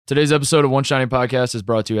Today's episode of One Shining Podcast is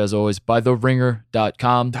brought to you, as always, by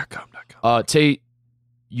TheRinger.com. Tate,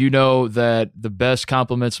 you know that the best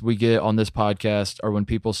compliments we get on this podcast are when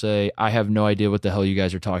people say, I have no idea what the hell you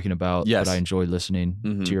guys are talking about, but I enjoy listening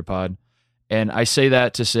to your pod. And I say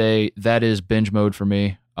that to say that is binge mode for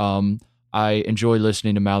me. I enjoy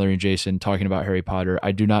listening to Mallory and Jason talking about Harry Potter.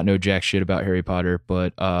 I do not know jack shit about Harry Potter,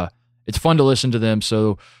 but it's fun to listen to them.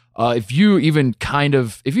 So if you even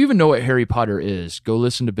know what Harry Potter is, go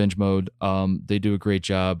listen to Binge Mode. They do a great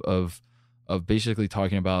job of basically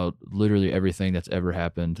talking about literally everything that's ever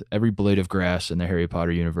happened, every blade of grass in the Harry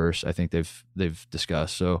Potter universe. I think they've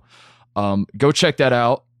discussed. So go check that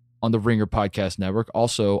out on the Ringer Podcast Network.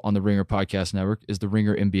 Also on the Ringer Podcast Network is the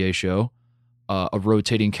Ringer NBA Show, a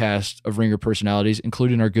rotating cast of Ringer personalities,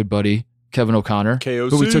 including our good buddy Kevin O'Connor, KOC,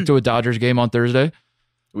 who we took to a Dodgers game on Thursday.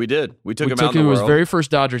 We did. We took him out in the his world. very first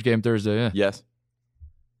Dodgers game Thursday. Yeah. Yes.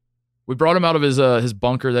 We brought him out of his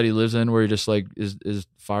bunker that he lives in, where he just like is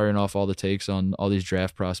firing off all the takes on all these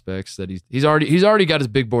draft prospects that he's already got his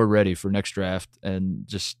big board ready for next draft, and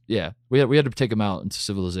just we had to take him out into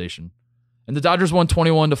civilization. And the Dodgers won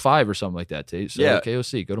 21-5 or something like that, Tate. So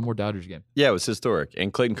KOC, go to more Dodgers game. Yeah, it was historic.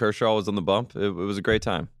 And Clayton Kershaw was on the bump. It was a great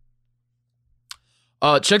time.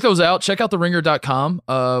 Check those out. Check out theringer.com,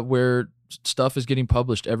 where stuff is getting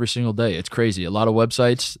published every single day. It's crazy. A lot of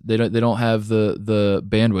websites, they don't have the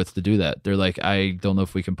bandwidth to do that. They're like, I don't know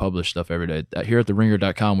if we can publish stuff every day. Here at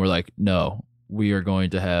theringer.com, we're like, no, we are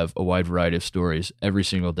going to have a wide variety of stories every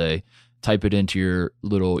single day. Type it into your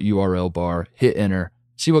little URL bar, hit enter,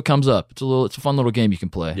 see what comes up. It's a fun little game you can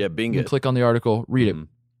play. Yeah, you can click on the article, read it.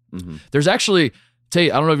 Mm-hmm. There's actually,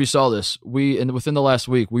 Tate, I don't know if you saw this. Within the last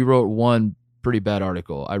week, we wrote one pretty bad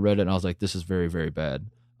article. I read it and I was like, this is very, very bad.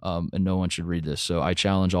 And no one should read this. So I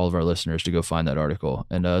challenge all of our listeners to go find that article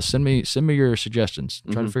and send me your suggestions.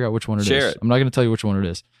 Try to figure out which one it is. Share it. I'm not going to tell you which one it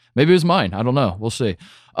is. Maybe it was mine. I don't know. We'll see.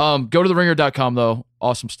 Go to theringer.com though.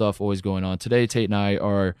 Awesome stuff always going on. Today, Tate and I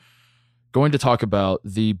are going to talk about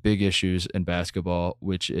the big issues in basketball,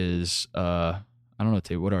 which is I don't know,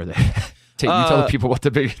 Tate, what are they? Tate, you tell the people what the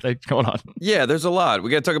big thing's going on. Yeah, there's a lot. We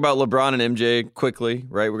got to talk about LeBron and MJ quickly,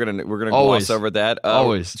 right? We're gonna gloss over that.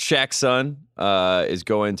 Always. Shaq's son is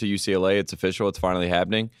going to UCLA. It's official. It's finally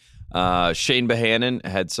happening. Shane Bohannon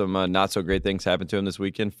had some not so great things happen to him this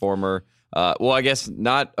weekend. I guess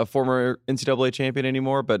not a former NCAA champion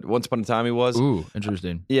anymore, but once upon a time he was. Ooh,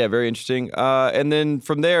 interesting. Yeah, very interesting. And then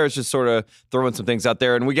from there, it's just sort of throwing some things out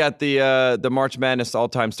there. And we got the March Madness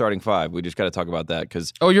all-time starting five. We just got to talk about that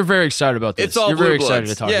because you're very excited about this. It's all you're blue very bloods. excited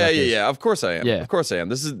to talk about this. Yeah. Of course I am. Yeah. Of course I am.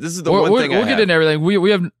 This is the one thing we'll get into everything.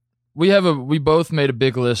 We both made a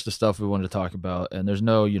big list of stuff we wanted to talk about, and there's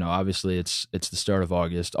no, obviously it's the start of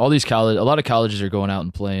August. A lot of colleges are going out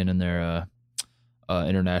and playing in their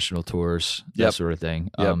international tours, that sort of thing.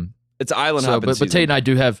 Yep. It's island hopping but season. Tate and I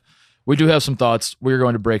do have some thoughts. We're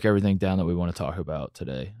going to break everything down that we want to talk about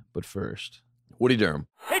today. But first, Woody Durham.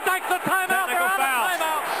 He takes the timeout.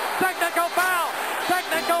 Technical foul.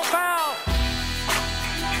 Technical foul.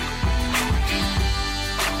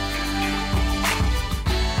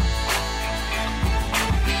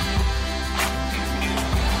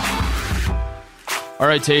 All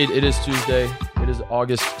right, Tate, it is Tuesday. It is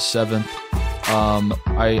August 7th.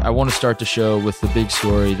 I want to start the show with the big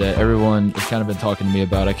story that everyone has kind of been talking to me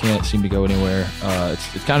about. I can't seem to go anywhere.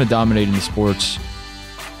 It's kind of dominating the sports,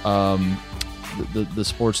 the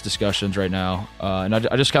sports discussions right now. And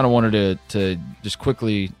I just kind of wanted to just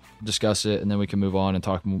quickly discuss it, and then we can move on and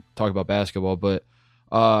talk about basketball. But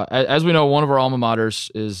as we know, one of our alma maters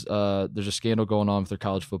is there's a scandal going on with their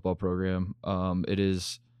college football program. It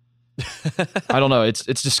is. I don't know. It's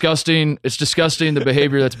disgusting. It's disgusting the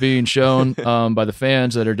behavior that's being shown by the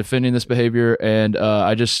fans that are defending this behavior. And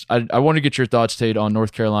I want to get your thoughts, Tate, on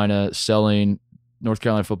North Carolina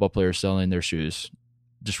football players selling their shoes.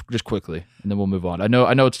 Just quickly, and then we'll move on. I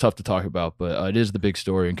know it's tough to talk about, but it is the big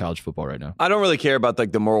story in college football right now. I don't really care about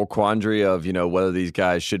the moral quandary of whether these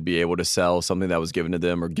guys should be able to sell something that was given to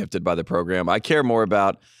them or gifted by the program. I care more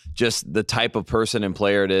about just the type of person and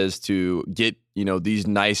player it is to get these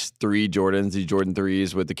nice these Jordan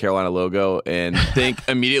 3s with the Carolina logo and think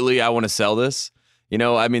immediately I want to sell this.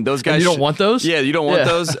 Those guys. And you don't want those? Yeah, you don't want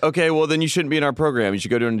those? Okay, well, then you shouldn't be in our program. You should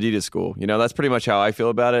go to an Adidas school. That's pretty much how I feel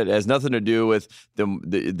about it. It has nothing to do with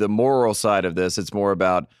the moral side of this. It's more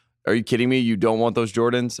about, are you kidding me? You don't want those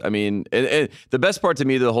Jordans? And the best part to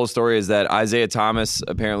me of the whole story is that Isaiah Thomas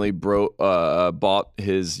apparently bought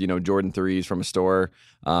his Jordan 3s from a store,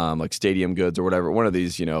 like Stadium Goods or whatever, one of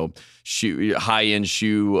these high-end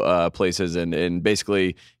shoe places, and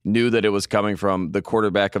basically knew that it was coming from the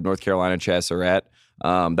quarterback of North Carolina, Chaz Surratt.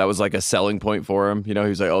 That was like a selling point for him. He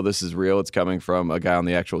was like, oh, this is real. It's coming from a guy on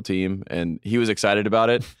the actual team. And he was excited about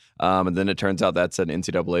it. And then it turns out that's an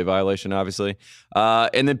NCAA violation, obviously.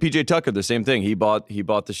 And then PJ Tucker, the same thing. He bought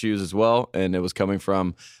the shoes as well, and it was coming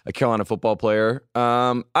from a Carolina football player.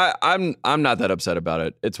 I'm not that upset about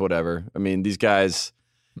it. It's whatever. I mean, these guys.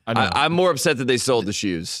 I'm more upset that they sold the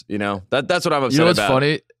shoes. That's what I'm upset about.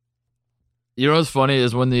 Funny? You know what's funny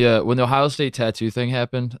is when the Ohio State tattoo thing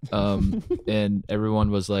happened, and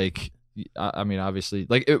everyone was like, I mean, obviously,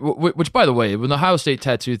 like, which by the way, when the Ohio State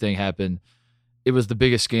tattoo thing happened, it was the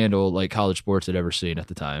biggest scandal like college sports had ever seen at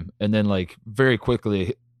the time. And then like very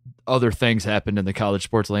quickly, other things happened in the college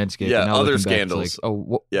sports landscape. Yeah, and now other looking back, scandals. it's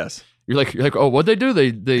like, yes. You're like, oh, what'd they do?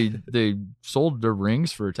 They sold their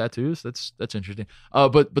rings for tattoos. That's interesting.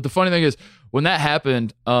 But the funny thing is, when that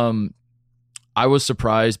happened, I was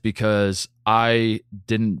surprised because I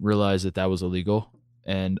didn't realize that was illegal.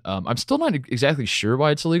 And I'm still not exactly sure why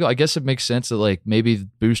it's illegal. I guess it makes sense that like maybe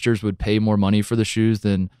boosters would pay more money for the shoes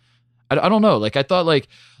than I don't know. Like I thought like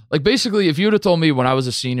basically if you would have told me when I was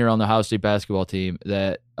a senior on the Ohio State basketball team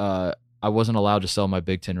that I wasn't allowed to sell my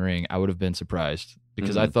Big Ten ring, I would have been surprised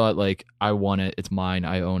because I thought like I want it, it's mine,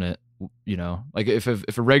 I own it. Like if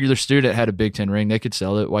a regular student had a Big Ten ring, they could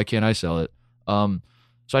sell it. Why can't I sell it?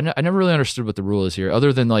 So I never really understood what the rule is here,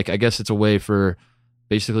 other than like I guess it's a way for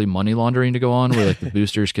basically money laundering to go on, where like the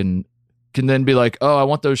boosters can then be like, oh, I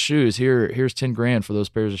want those shoes. Here's $10,000 for those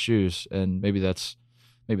pairs of shoes, and maybe that's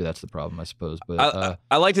the problem, I suppose. But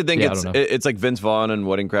I like to think it's like Vince Vaughn and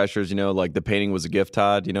Wedding Crashers. Like the painting was a gift,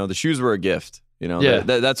 Todd. The shoes were a gift.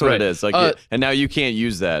 That's what it is. Like, and now you can't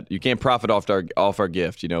use that. You can't profit off our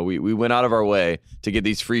gift. We went out of our way to get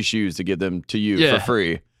these free shoes to give them to you for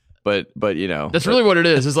free. But that's really what it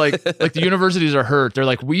is. It's like the universities are hurt. They're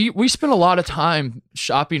like, we spent a lot of time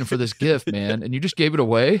shopping for this gift, man, and you just gave it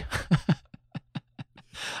away.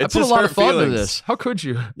 I put a lot of thought into this. How could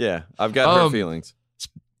you? Yeah, I've got hurt feelings.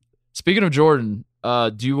 Speaking of Jordan,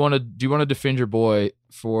 do you want to defend your boy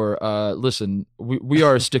for? Listen, we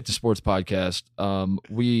are a stick to sports podcast.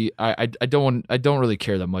 I don't really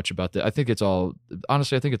care that much about that. I think it's all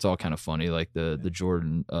kind of funny, like the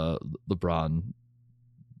Jordan LeBron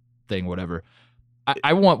thing, whatever.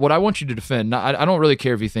 I want you to defend. I don't really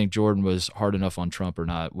care if you think Jordan was hard enough on Trump or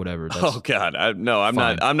not. Whatever. Oh God, I'm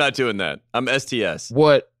not. I'm not doing that. I'm STS.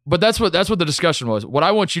 What? But that's what the discussion was. What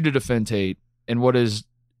I want you to defend, Tate, and what is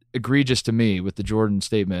egregious to me with the Jordan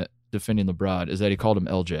statement defending LeBron is that he called him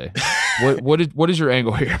LJ. What is your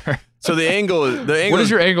angle here? So the angle. What is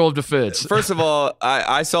your angle of defense? First of all,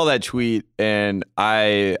 I saw that tweet and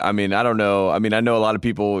I mean, I don't know. I mean, I know a lot of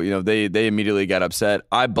people, they immediately got upset.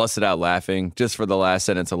 I busted out laughing just for the last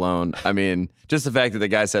sentence alone. I mean, just the fact that the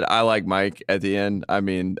guy said, I like Mike at the end. I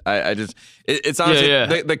mean, it's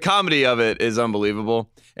honestly, the comedy of it is unbelievable.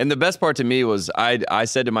 And the best part to me was I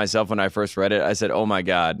said to myself when I first read it, I said, oh my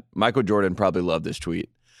God, Michael Jordan probably loved this tweet.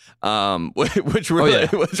 Which really,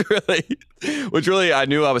 I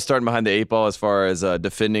knew I was starting behind the eight ball as far as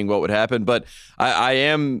defending what would happen. But I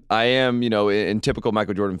am, in typical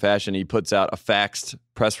Michael Jordan fashion, he puts out a faxed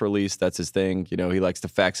press release. That's his thing. He likes to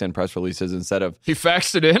fax in press releases instead of he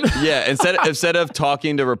faxed it in. Yeah, instead of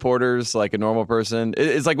talking to reporters like a normal person.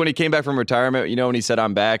 It's like when he came back from retirement. When he said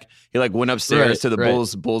I'm back, he like went upstairs to the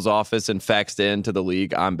Bulls office and faxed in to the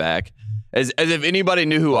league, I'm back, as if anybody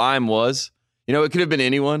knew who I'm was. It could have been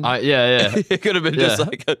anyone. It could have been just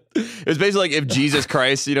like it was basically like if Jesus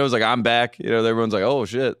Christ, was like I'm back. Everyone's like, oh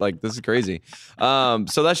shit, like this is crazy. So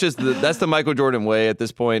that's the Michael Jordan way at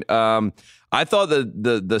this point. I thought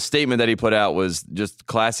the statement that he put out was just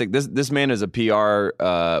classic. This man is a PR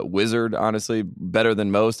wizard, honestly, better than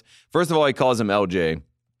most. First of all, he calls him LJ,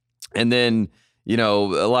 and then. A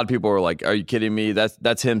lot of people were like, are you kidding me?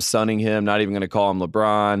 That's him sunning him, not even going to call him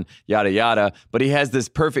LeBron, yada, yada. But he has this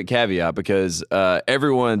perfect caveat because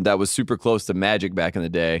everyone that was super close to Magic back in the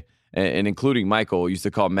day, and including Michael, used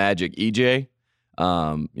to call Magic EJ,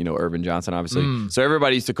 Irvin Johnson, obviously. So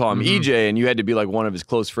everybody used to call him EJ, and you had to be like one of his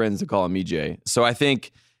close friends to call him EJ. So I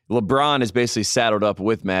think LeBron is basically saddled up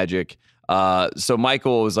with Magic. So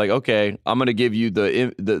Michael was like, okay, I'm going to give you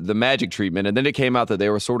the Magic treatment. And then it came out that they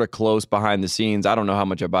were sort of close behind the scenes. I don't know how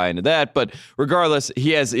much I buy into that, but regardless,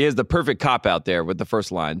 he has the perfect cop out there with the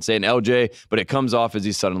first line saying LJ, but it comes off as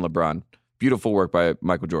he's son of LeBron. Beautiful work by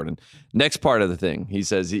Michael Jordan. Next part of the thing, he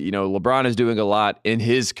says, LeBron is doing a lot in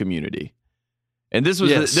his community. And this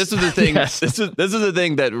was this was the thing. Yes. This is the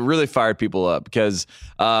thing that really fired people up because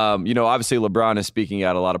obviously LeBron is speaking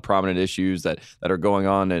out a lot of prominent issues that are going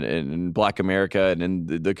on in Black America and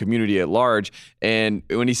in the community at large. And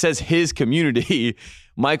when he says his community,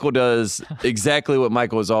 Michael does exactly what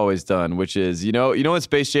Michael has always done, which is in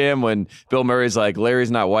Space Jam when Bill Murray's like,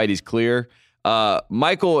 Larry's not white, he's clear.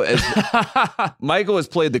 Michael has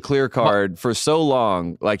played the clear card for so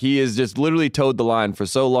long. Like he has just literally towed the line for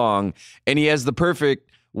so long, and he has the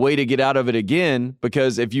perfect way to get out of it again,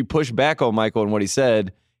 because if you push back on Michael and what he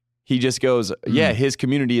said, he just goes, yeah, his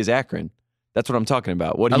community is Akron. That's what I'm talking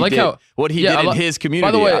about. What he did in his community.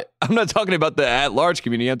 By the way, I'm not talking about the at-large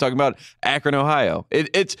community. I'm talking about Akron, Ohio.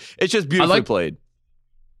 It's just beautifully played.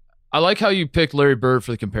 I like how you picked Larry Bird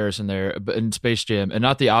for the comparison there in Space Jam, and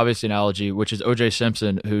not the obvious analogy, which is O.J.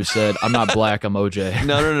 Simpson, who said, "I'm not black, I'm O.J."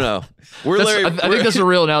 No. I think that's a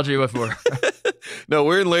real analogy you went for. No,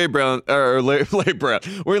 we're in Larry Brown. We're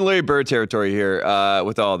in Larry Bird territory here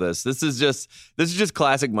with all this. This is just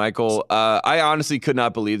classic Michael. I honestly could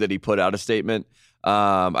not believe that he put out a statement.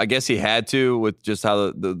 I guess he had to with just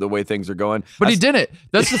how the way things are going. But he didn't.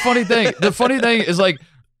 That's the funny thing. The funny thing is like,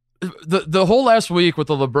 the whole last week with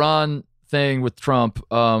the LeBron thing with Trump,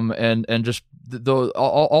 and just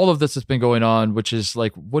all of this that's been going on, which is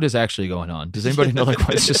like, what is actually going on? Does anybody know? Like,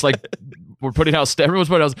 what? It's just like we're putting out. Everyone's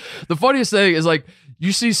putting out. The funniest thing is like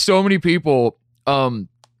you see so many people who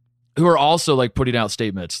are also like putting out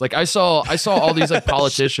statements. Like I saw all these like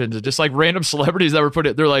politicians and just like random celebrities that were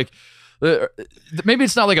putting. They're like, maybe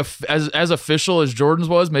it's not like as official as Jordan's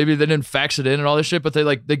was. Maybe they didn't fax it in and all this shit, but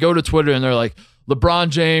they go to Twitter and they're like, LeBron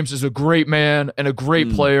James is a great man and a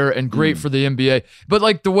great player and great for the NBA. But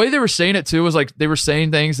like the way they were saying it too was like they were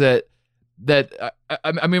saying things that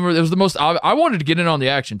I mean, it was the most obvious. I wanted to get in on the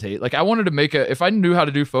action, Tate. Like I wanted to make if I knew how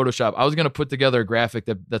to do Photoshop, I was going to put together a graphic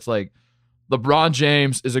that's like, LeBron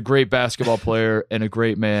James is a great basketball player and a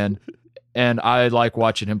great man, and I like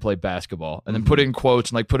watching him play basketball. And then put in quotes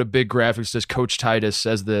and like put a big graphic that says Coach Titus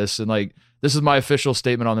says this, and like this is my official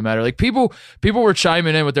statement on the matter. Like people were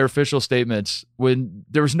chiming in with their official statements when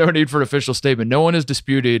there was no need for an official statement. No one is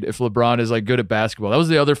disputed if LeBron is like good at basketball. That was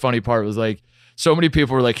the other funny part, was like so many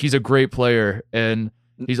people were like, he's a great player and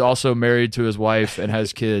he's also married to his wife and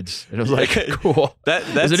has kids. And it was like, cool.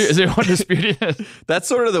 Is anyone disputing it? That's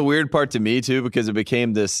sort of the weird part to me too, because it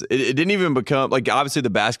became this. It didn't even become like, obviously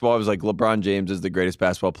the basketball was like LeBron James is the greatest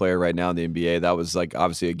basketball player right now in the NBA. That was like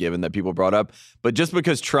obviously a given that people brought up. But just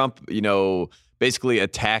because Trump, basically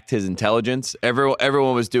attacked his intelligence,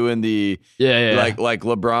 everyone was doing the like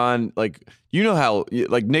LeBron, like. You know how,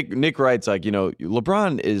 like Nick writes, like,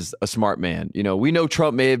 LeBron is a smart man. We know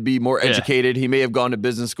Trump may be more educated. He may have gone to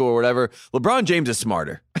business school or whatever. LeBron James is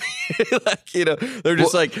smarter. They're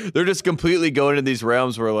just completely going into these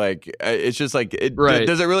realms where like, it's just like,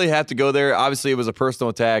 does it really have to go there? Obviously it was a personal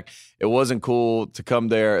attack. It wasn't cool to come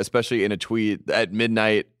there, especially in a tweet at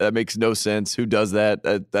midnight. That makes no sense. Who does that?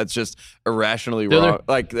 That's just irrationally wrong.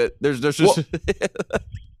 Like there's just...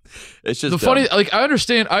 It's just the funny, like I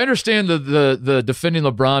understand the defending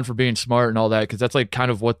LeBron for being smart and all that, because that's like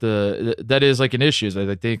kind of what that is like an issue. Is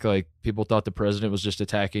I think like people thought the president was just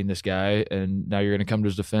attacking this guy, and now you're going to come to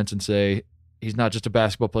his defense and say he's not just a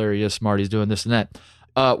basketball player, he is smart, he's doing this and that.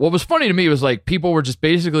 What was funny to me was like people were just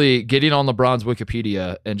basically getting on LeBron's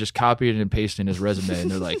Wikipedia and just copying and pasting his resume,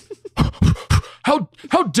 and they're like,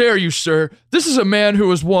 how dare you, sir? This is a man who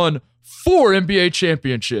has won 4 NBA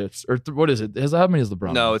championships, or what is it? How many is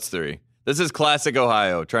LeBron? No, it's 3. This is classic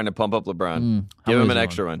Ohio trying to pump up LeBron. Give him an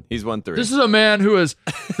extra one. He's won 3. This is a man who has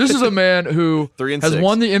 3 and has 6.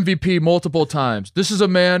 won the MVP multiple times. This is a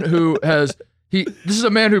man who this is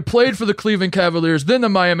a man who played for the Cleveland Cavaliers, then the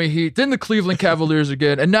Miami Heat, then the Cleveland Cavaliers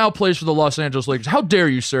again, and now plays for the Los Angeles Lakers. How dare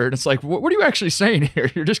you, sir? And it's like, what are you actually saying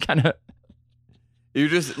here? You're just kind of... You're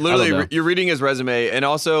just literally you're reading his resume, and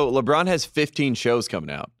also LeBron has 15 shows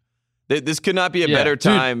coming out. This could not be a better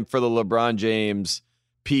time for the LeBron James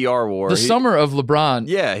PR war. The summer of LeBron.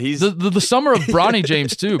 Yeah, he's the summer of Bronny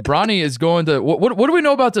James too. Bronny is going to what do we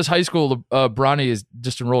know about this high school Bronny is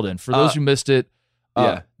just enrolled in? For those who missed it,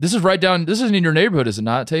 this is right down. This isn't in your neighborhood, is it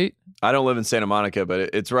not, Tate? I don't live in Santa Monica, but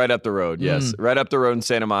it's right up the road. Yes, right up the road in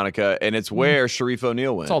Santa Monica, and it's where Sharif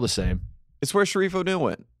O'Neal went. It's all the same. It's where Sharif O'Neal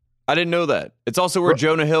went. I didn't know that. It's also where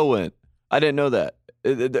Jonah Hill went. I didn't know that.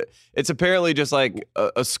 It's apparently just like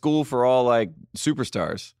a school for all like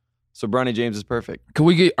superstars. So Bronny James is perfect. Can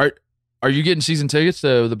we get? Are you getting season tickets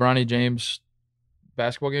to the Bronny James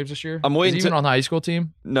basketball games this year? I'm waiting. Is he even on the high school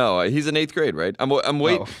team? No, he's in 8th grade, right? I'm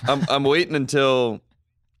waiting. I'm waiting until.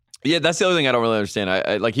 Yeah, that's the other thing I don't really understand.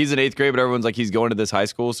 I like he's in 8th grade, but everyone's like he's going to this high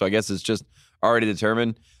school, so I guess it's just already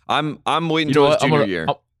determined. I'm waiting You know until his what? junior year.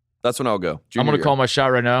 That's when I'll go. I'm Junior going to year. call my shot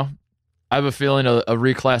right now. I have a feeling a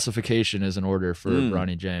reclassification is in order for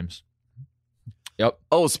Bronny James. Yep.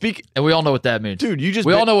 Oh, And we all know what that means. dude, you just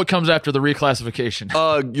we all know what comes after the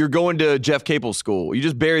reclassification. You're going to Jeff Capel's school. You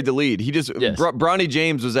just buried the lead. Yes. Bronny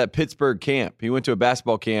James was at Pittsburgh camp. He went to a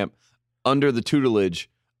basketball camp under the tutelage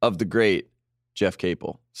of the great Jeff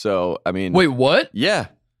Capel. So, I mean, Wait, what? yeah.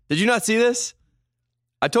 Did you not see this?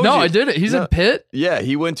 I told you. No, I didn't. He's in Pitt? Yeah,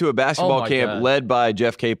 he went to a basketball my camp God. led by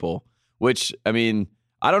Jeff Capel, which, I mean,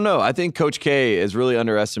 I don't know. I think Coach K has really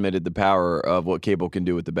underestimated the power of what Capel can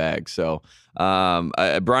do with the bag. So,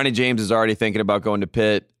 Bronny James is already thinking about going to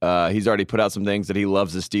Pitt. He's already put out some things that he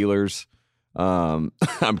loves the Steelers. I'm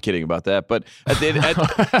kidding about that, but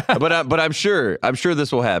but I'm sure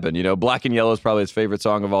this will happen. You know, Black and Yellow is probably his favorite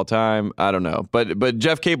song of all time. I don't know, but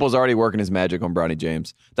Jeff Capel's already working his magic on Bronny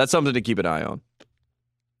James. That's something to keep an eye on.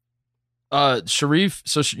 Sharif.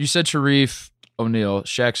 So you said Sharif O'Neal,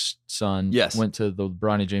 Shaq's son, Yes. went to the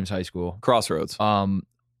Bronny James High School. Crossroads.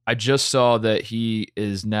 I just saw that he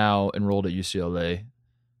is now enrolled at UCLA.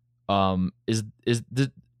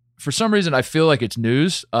 For some reason I feel like it's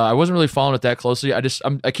news. I wasn't really following it that closely.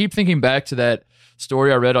 I keep thinking back to that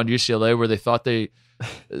story I read on UCLA where they thought that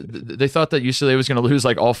UCLA was going to lose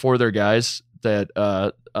like all four of their guys.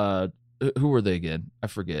 That who were they again? I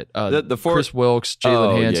forget. The four, Chris Wilkes,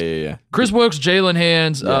 Jalen Hands. Yeah. Chris Wilkes, Jalen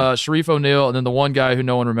Hands, Sharif O'Neal, and then the one guy who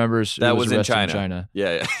no one remembers who That was in arrested China.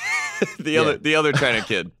 Yeah. the other China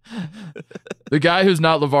kid. The guy who's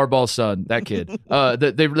not LeVar Ball's son, that kid.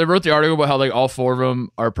 They wrote the article about how like all four of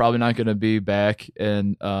them are probably not going to be back,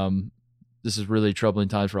 and this is really troubling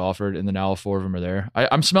times for Alford, and then now all four of them are there.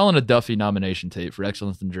 I'm smelling a Duffy nomination tape for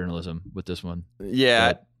excellence in journalism with this one.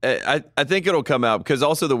 Yeah, I think it'll come out because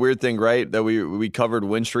also the weird thing, right, that we covered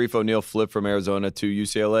when Sharif O'Neal flipped from Arizona to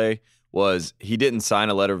UCLA was he didn't sign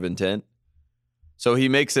a letter of intent. So he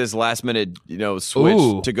makes his last minute,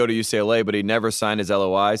 switch to go to UCLA, but he never signed his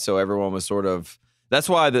LOI. So everyone was sort of. That's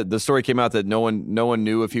why the story came out that no one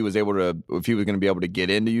knew if he was going to be able to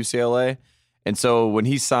get into UCLA. And so when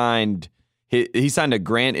he signed, he signed a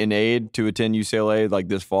grant in aid to attend UCLA like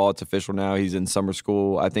this fall. It's official now. He's in summer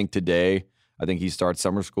school. I think today. I think he starts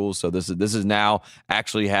summer school. So this is now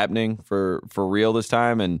actually happening for real this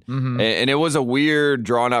time. And and it was a weird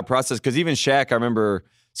drawn out process because even Shaq, I remember.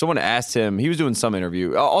 Someone asked him, he was doing some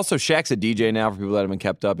interview. Also, Shaq's a DJ now for people that haven't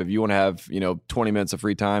kept up. If you want to have, 20 minutes of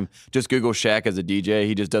free time, just Google Shaq as a DJ.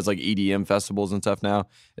 He just does like EDM festivals and stuff now.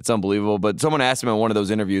 It's unbelievable. But someone asked him in one of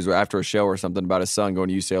those interviews or after a show or something about his son going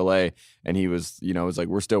to UCLA. And he was, was like,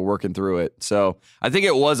 we're still working through it. So I think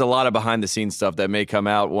it was a lot of behind the scenes stuff that may come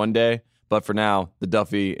out one day. But for now, the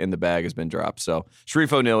Duffy in the bag has been dropped. So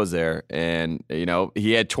Sharif O'Neal is there. And,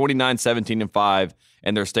 he had 29, 17, and 5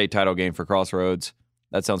 in their state title game for Crossroads.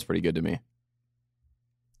 That sounds pretty good to me.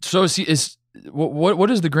 So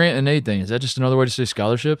what is the grant and aid thing? Is that just another way to say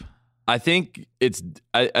scholarship? I think it's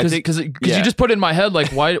because you just put it in my head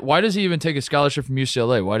like why does he even take a scholarship from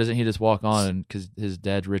UCLA? Why doesn't he just walk on because his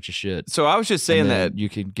dad's rich as shit? So I was just saying that you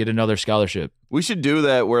can get another scholarship. We should do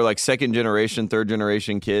that where like second generation, third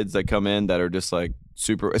generation kids that come in that are just like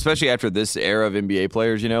super, especially after this era of NBA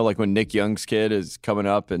players. Like when Nick Young's kid is coming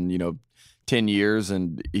up and 10 years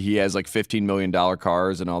and he has like $15 million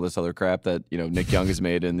cars and all this other crap that Nick Young has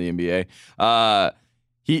made in the NBA.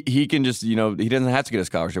 He can just he doesn't have to get a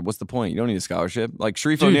scholarship. What's the point? You don't need a scholarship. Like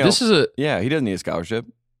Sharif O'Neal. He doesn't need a scholarship.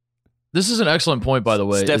 This is an excellent point, by the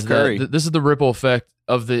way. Steph Curry. This is the ripple effect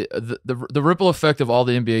of the ripple effect of all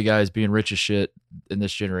the NBA guys being rich as shit in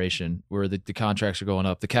this generation, where the contracts are going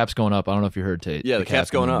up, the cap's going up. I don't know if you heard, Tate. Yeah, the cap's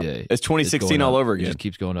going up. It's 2016 all over again. It just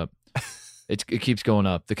keeps going up. It keeps going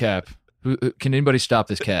up. The cap. Can anybody stop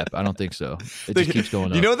this cap? I don't think so. It just keeps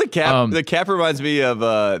going up. The cap? The cap reminds me of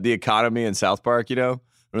the economy in South Park.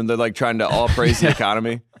 When they're like trying to all praise the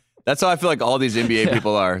economy. That's how I feel like all these NBA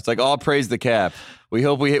people are. It's like all praise the cap. We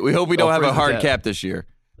hope we don't have a hard cap this year.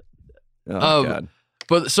 Oh God.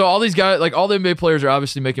 But so all these guys, like all the NBA players, are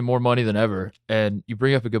obviously making more money than ever. And you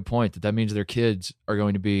bring up a good point that means their kids are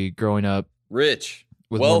going to be growing up rich,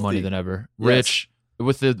 with wealthy. more money than ever, yes. rich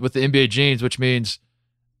with the NBA genes, which means.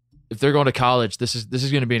 If they're going to college, this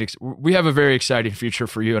is going to be we have a very exciting future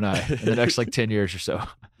for you and I in the next like 10 years or so.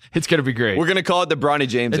 It's going to be great. We're going to call it the Bronny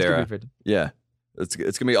James era. Yeah. It's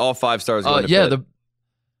going to be all 5 stars going to Pitt.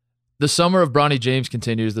 The summer of Bronny James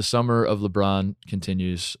continues. The summer of LeBron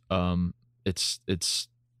continues. It's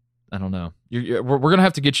I don't know. We're going to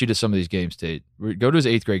have to get you to some of these games, Tate. Go to his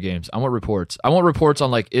 8th grade games. I want reports. I want reports on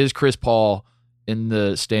like, is Chris Paul in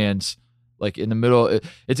the stands, like in the middle?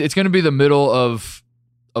 It's going to be the middle of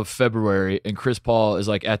of February, and Chris Paul is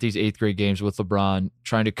like at these 8th grade games with LeBron,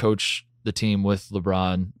 trying to coach the team with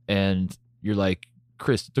LeBron, and you're like,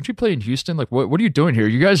 Chris, don't you play in Houston? Like, what are you doing here?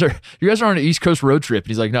 You guys are on an East Coast road trip. And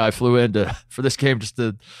he's like, no, I flew in for this game just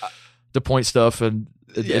to point stuff and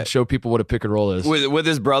show people what a pick and roll is. With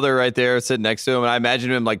his brother right there sitting next to him, and I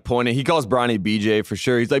imagine him like pointing. He calls Bronny BJ for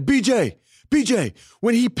sure. He's like, BJ,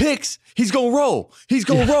 when he picks, he's gonna roll. He's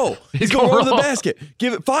gonna roll. He's gonna roll to the basket.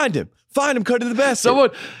 Find him, cut to the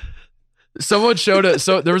basket. Someone showed it.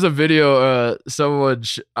 So there was a video.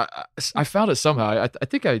 I found it somehow. I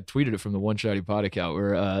think I tweeted it from the One Shotty Pod account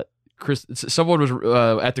where someone was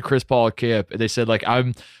at the Chris Paul camp, and they said like,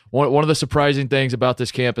 I'm one of the surprising things about this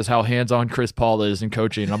camp is how hands-on Chris Paul is in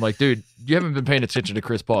coaching. And I'm like, dude, you haven't been paying attention to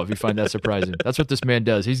Chris Paul if you find that surprising. That's what this man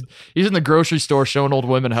does. He's in the grocery store showing old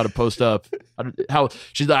women how to post up. How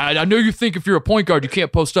she's like, I know you think if you're a point guard you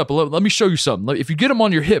can't post up, but let me show you something. If you get him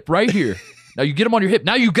on your hip right here. Now you get him on your hip.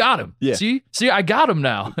 Now you got him. Yeah. See, I got him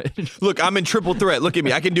now. Look, I'm in triple threat. Look at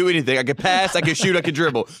me. I can do anything. I can pass. I can shoot. I can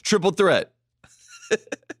dribble. Triple threat.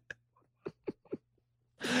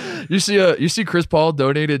 You see Chris Paul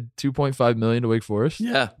donated $2.5 million to Wake Forest.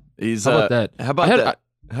 Yeah, he's. How about that? How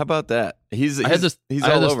about that? I had this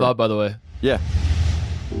thought, by the way. Yeah.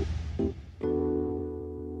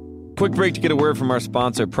 Quick break to get a word from our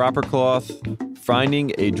sponsor, Proper Cloth.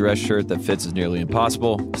 Finding a dress shirt that fits is nearly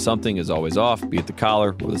impossible. Something is always off, be it the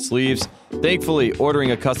collar or the sleeves. Thankfully, ordering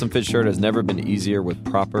a custom fit shirt has never been easier with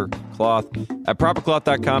Proper Cloth. At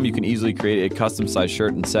propercloth.com, you can easily create a custom size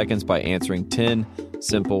shirt in seconds by answering 10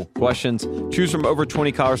 simple questions. Choose from over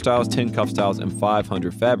 20 collar styles, 10 cuff styles, and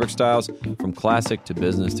 500 fabric styles. From classic to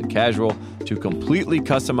business to casual, to completely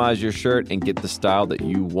customize your shirt and get the style that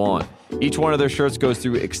you want. Each one of their shirts goes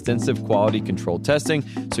through extensive quality control testing,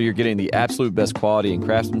 so you're getting the absolute best quality and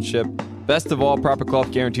craftsmanship. Best of all, Proper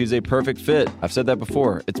Cloth guarantees a perfect fit. I've said that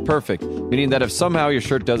before. It's perfect, meaning that if somehow your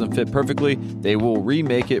shirt doesn't fit perfectly, they will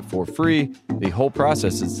remake it for free. The whole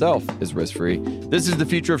process itself is risk-free. This is the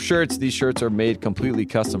future of shirts. These shirts are made completely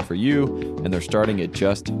custom for you, and they're starting at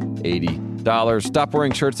just $80. Stop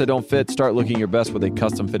wearing shirts that don't fit. Start looking your best with a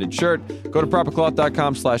custom-fitted shirt. Go to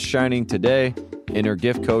propercloth.com/shining today. Enter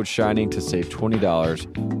gift code SHINING to save $20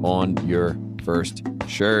 on your first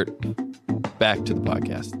shirt. Back to the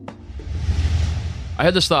podcast. I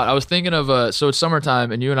had this thought. I was thinking of, so it's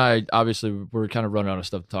summertime, and you and I, obviously, we're kind of running out of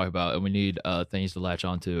stuff to talk about, and we need things to latch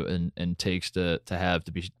onto and takes to have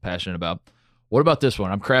to be passionate about. What about this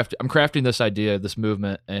one? I'm crafting this idea, this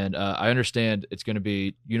movement, and I understand it's going to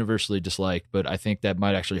be universally disliked, but I think that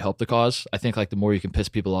might actually help the cause. I think like the more you can piss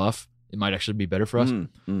people off, it might actually be better for us.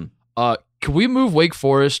 Can we move Wake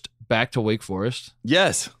Forest back to Wake Forest?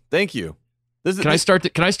 Yes, thank you. Can I start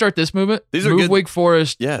this movement? These are move good. Wake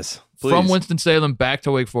Forest. Yes, please. From Winston-Salem back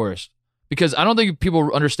to Wake Forest, because I don't think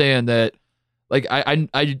people understand that. Like I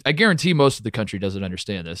guarantee most of the country doesn't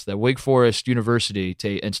understand this. That Wake Forest University,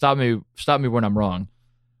 and stop me when I'm wrong.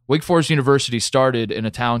 Wake Forest University started in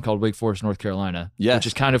a town called Wake Forest, North Carolina, which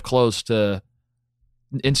is kind of close to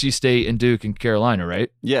NC State and Duke and Carolina,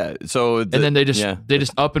 right? Yeah. So and then they just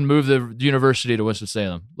up and move the university to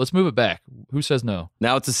Winston-Salem. Let's move it back. Who says no?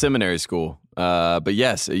 Now it's a seminary school. But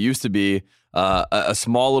yes, it used to be a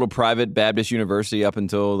small little private Baptist university up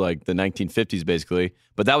until like the 1950s, basically.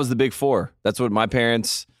 But that was the Big Four. That's what my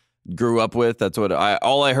parents grew up with. That's what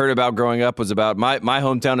all I heard about growing up was about my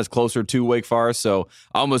hometown is closer to Wake Forest. So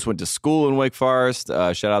I almost went to school in Wake Forest.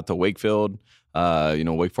 Shout out to Wakefield.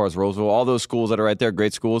 Wake Forest, Roseville, all those schools that are right there,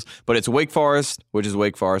 great schools. But it's Wake Forest, which is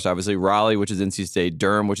Wake Forest, obviously, Raleigh, which is NC State,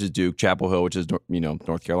 Durham, which is Duke, Chapel Hill, which is,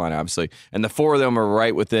 North Carolina, obviously. And the four of them are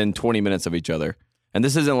right within 20 minutes of each other. And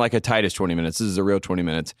this isn't like a Titus 20 minutes. This is a real 20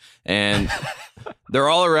 minutes. And they're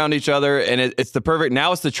all around each other, and it's the perfect,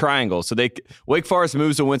 now it's the triangle. So Wake Forest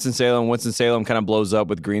moves to Winston-Salem. Winston-Salem kind of blows up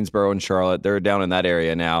with Greensboro and Charlotte. They're down in that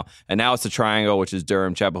area now. And now it's the triangle, which is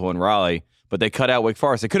Durham, Chapel Hill, and Raleigh. But they cut out Wake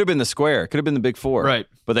Forest. It could have been the square. It could have been the Big Four. Right.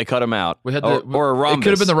 But they cut them out. We had or a rhombus. It could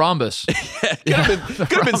have been the rhombus.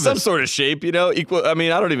 Could have been some sort of shape, equal. I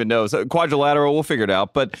mean, I don't even know. So quadrilateral, we'll figure it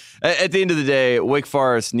out. But at the end of the day, Wake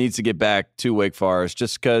Forest needs to get back to Wake Forest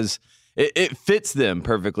just because it fits them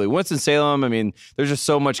perfectly. Winston-Salem, I mean, there's just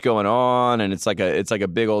so much going on, and it's like a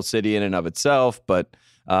big old city in and of itself. But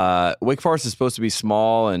Wake Forest is supposed to be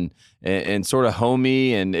small and sort of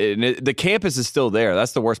homey, and the campus is still there.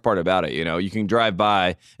 That's the worst part about it. You can drive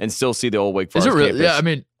by and still see the old Wake Forest campus. Yeah, I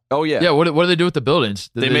mean, oh yeah, yeah. What do they do with the buildings?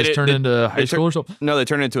 Did they just turn into high school or something? No, they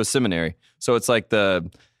turned it into a seminary. So it's like the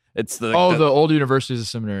old university is a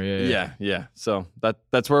seminary. Yeah. So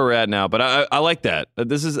that's where we're at now. But I like that.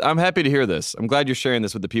 I'm happy to hear this. I'm glad you're sharing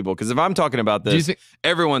this with the people, because if I'm talking about this,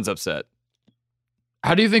 everyone's upset.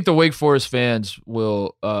 How do you think the Wake Forest fans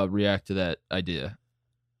will react to that idea?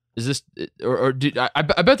 Is this I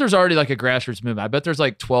bet there's already like a grassroots movement. I bet there's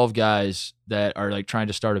like 12 guys that are like trying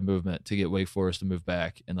to start a movement to get Wake Forest to move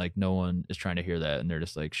back, and like no one is trying to hear that, and they're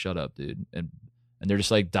just like, shut up, dude, and they're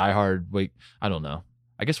just like diehard Wake. I don't know.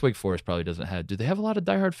 I guess Wake Forest probably doesn't have. Do they have a lot of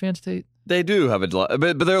diehard fans, Tate? They do have a lot,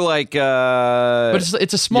 but they're like. But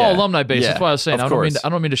it's a small alumni base. Yeah, That's why I was saying I course.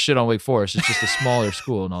 don't mean to shit on Wake Forest. It's just a smaller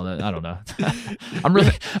school and all that. I don't know.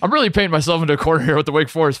 I'm really painting myself into a corner here with the Wake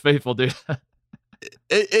Forest faithful, dude.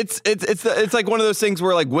 It's like one of those things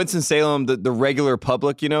where like Winston-Salem, the regular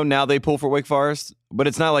public, now they pull for Wake Forest, but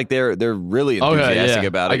it's not like they're really enthusiastic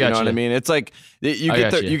about it. You know what I mean? It's like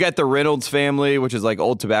you get the Reynolds family, which is like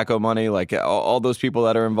old tobacco money, like all those people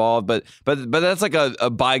that are involved, but that's like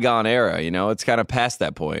a bygone era. It's kind of past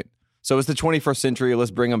that point. So it's the 21st century.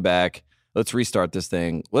 Let's bring them back. Let's restart this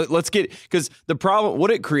thing. Let's get, because the problem,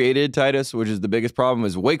 what it created, Titus, which is the biggest problem,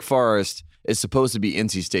 is Wake Forest is supposed to be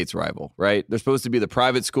NC State's rival, right? They're supposed to be the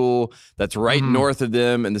private school that's right north of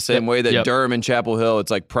them, in the same way that Durham and Chapel Hill, it's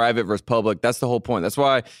like private versus public. That's the whole point. That's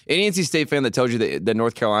why any NC State fan that tells you that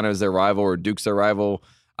North Carolina is their rival or Duke's their rival,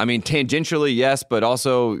 I mean, tangentially, yes, but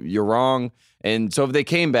also you're wrong. And so if they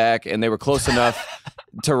came back and they were close enough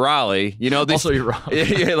to Raleigh, also you're wrong.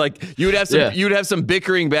 Like you would have some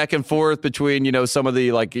bickering back and forth between some of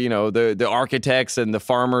the the architects and the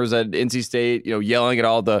farmers at NC State, yelling at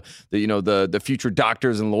all the future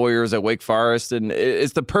doctors and lawyers at Wake Forest, and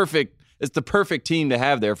it's the perfect team to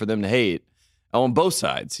have there for them to hate on both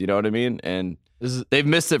sides. You know what I mean? And they've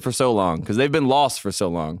missed it for so long because they've been lost for so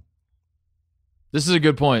long. This is a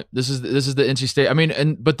good point. This is the NC State. I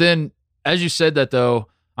mean, but then as you said that though,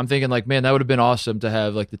 I'm thinking like, man, that would have been awesome to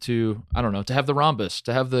have like the two, I don't know, to have the rhombus,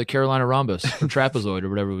 to have the Carolina rhombus or trapezoid or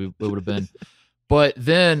whatever it would have been. But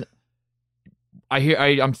then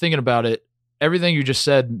I'm thinking about it. Everything you just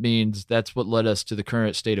said means that's what led us to the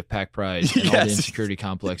current state of pack pride and all the insecurity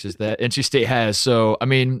complexes that NC State has. So, I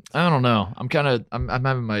mean, I don't know. I'm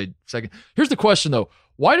having my second. Here's the question though.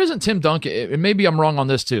 Why doesn't Tim Duncan, and maybe I'm wrong on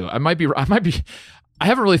this too. I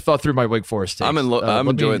haven't really thought through my Wake Forest takes. I'm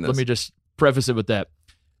enjoying this. Let me just preface it with that.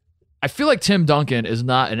 I feel like Tim Duncan is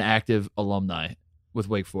not an active alumni with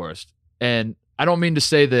Wake Forest. And I don't mean to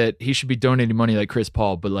say that he should be donating money like Chris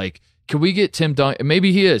Paul, but like, can we get Tim Duncan?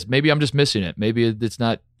 Maybe he is. Maybe I'm just missing it. Maybe it's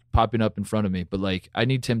not popping up in front of me, but like, I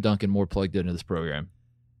need Tim Duncan more plugged into this program,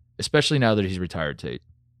 especially now that he's retired, Tate.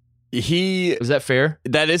 Is that fair?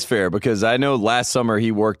 That is fair, because I know last summer he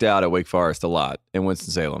worked out at Wake Forest a lot in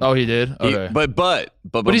Winston-Salem. Oh, he did? Okay. But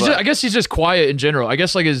I guess he's just quiet in general. I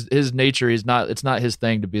guess like his nature, it's not his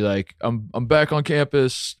thing to be like, I'm back on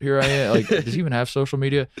campus. Here I am. Like, does he even have social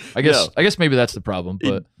media? I guess maybe that's the problem.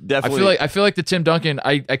 But definitely. I feel like the Tim Duncan,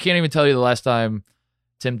 I can't even tell you the last time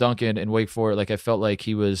Tim Duncan in Wake Forest, like I felt like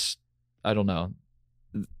he was, I don't know.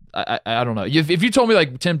 I don't know. If you told me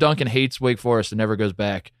like Tim Duncan hates Wake Forest and never goes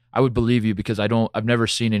back, I would believe you, because I've never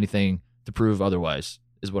seen anything to prove otherwise,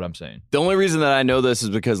 is what I'm saying. The only reason that I know this is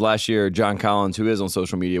because last year, John Collins, who is on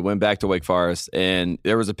social media, went back to Wake Forest, and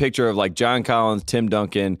there was a picture of like John Collins, Tim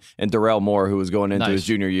Duncan, and Darrell Moore, who was going into his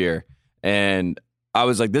junior year. And I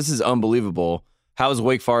was like, this is unbelievable. How is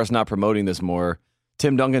Wake Forest not promoting this more?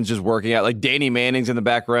 Tim Duncan's just working out. Like Danny Manning's in the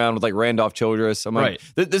background with like Randolph Childress. I'm like,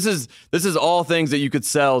 this is all things that you could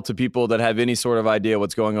sell to people that have any sort of idea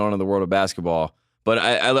what's going on in the world of basketball. But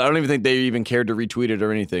I don't even think they even cared to retweet it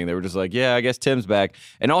or anything. They were just like, yeah, I guess Tim's back.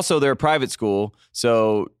 And also, they're a private school.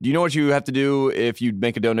 So you know what you have to do if you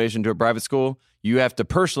make a donation to a private school? You have to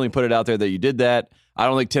personally put it out there that you did that. I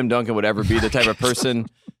don't think Tim Duncan would ever be the type of person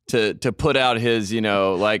to put out his,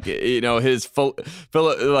 his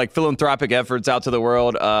philanthropic efforts out to the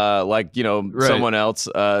world, someone else.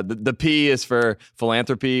 The P is for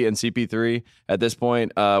philanthropy and CP3 at this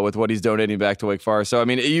point, with what he's donating back to Wake Forest. So, I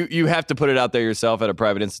mean, you have to put it out there yourself at a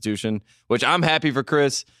private institution, which I'm happy for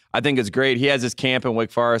Chris. I think it's great. He has his camp in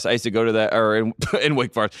Wake Forest. I used to go to that, or in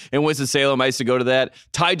Wake Forest. In Winston-Salem, I used to go to that.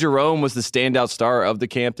 Ty Jerome was the standout star of the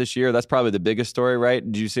camp this year. That's probably the biggest story, right?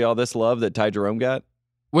 Did you see all this love that Ty Jerome got?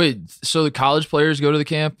 Wait, so the college players go to the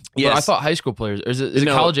camp? Yes. But I thought high school players. Is it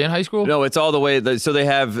college and high school? No, it's all the way. So they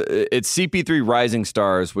have, it's CP3 Rising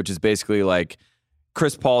Stars, which is basically like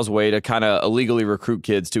Chris Paul's way to kind of illegally recruit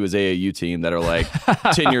kids to his AAU team that are like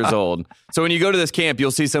 10 years old. So when you go to this camp,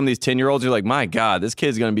 you'll see some of these 10-year-olds. You're like, my God, this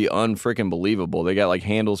kid's going to be unfreaking believable. They got like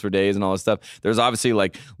handles for days and all this stuff. There's obviously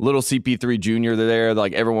like little CP3 Junior there,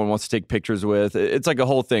 like everyone wants to take pictures with. It's like a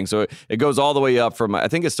whole thing. So it goes all the way up from, I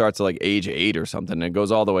think it starts at like age 8 or something. And it goes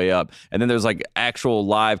all the way up. And then there's like actual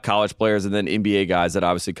live college players and then NBA guys that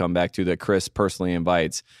obviously come back to that Chris personally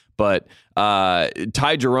invites. But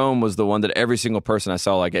Ty Jerome was the one that every single person I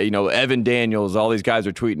saw, like, Evan Daniels, all these guys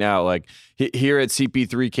are tweeting out, like, here at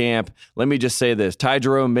CP3 camp, let me just say this. Ty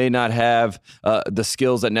Jerome may not have the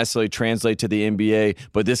skills that necessarily translate to the NBA,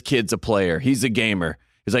 but this kid's a player. He's a gamer.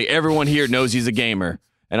 He's like, everyone here knows he's a gamer.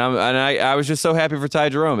 And I was just so happy for Ty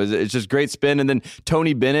Jerome. It's just great spin. And then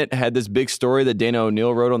Tony Bennett had this big story that Dana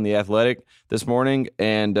O'Neill wrote on The Athletic this morning.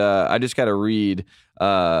 And I just got to read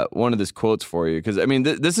one of his quotes for you. Because, I mean,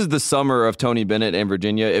 this is the summer of Tony Bennett and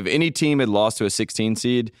Virginia. If any team had lost to a 16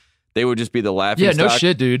 seed, they would just be the laughing stock. Yeah, no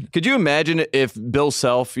shit, dude. Could you imagine if Bill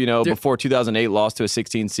Self, before 2008 lost to a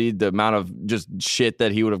 16 seed, the amount of just shit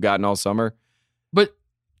that he would have gotten all summer? But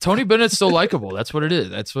Tony Bennett's so likable. That's what it is.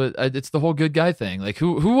 It's the whole good guy thing. Like,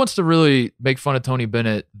 who wants to really make fun of Tony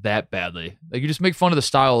Bennett that badly? Like, you just make fun of the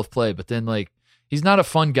style of play, but then, like, he's not a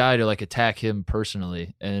fun guy to, like, attack him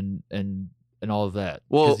personally and all of that.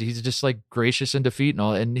 Well, he's just, like, gracious in defeat and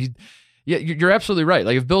all. And yeah, you're absolutely right.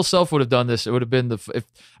 Like, if Bill Self would have done this, it would have been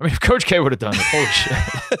if Coach K would have done this, holy shit.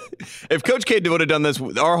 If Coach K would have done this,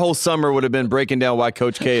 our whole summer would have been breaking down why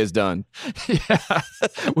Coach K is done. Yeah,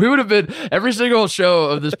 we would have been every single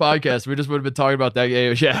show of this podcast. We just would have been talking about that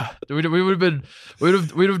game. Yeah, we'd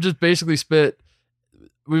have just basically spit.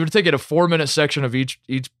 We would have taken a 4-minute section of each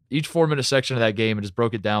 4-minute section of that game and just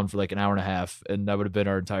broke it down for like an hour and a half, and that would have been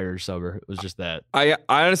our entire summer. It was just that. I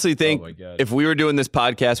honestly think if we were doing this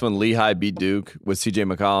podcast when Lehigh beat Duke with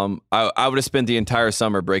CJ McCollum, I would have spent the entire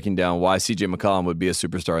summer breaking down why CJ McCollum would be a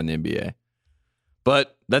superstar in the NBA.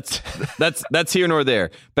 But that's here nor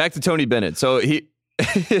there. Back to Tony Bennett. So he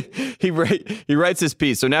writes this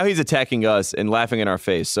piece. So now he's attacking us and laughing in our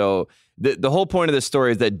face. So the whole point of this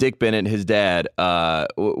story is that Dick Bennett, his dad,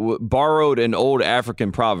 borrowed an old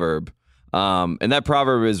African proverb, and that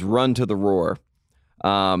proverb is "run to the roar."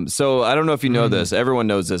 So I don't know if you know this. Everyone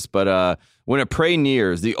knows this, but when a prey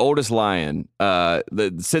nears, the oldest lion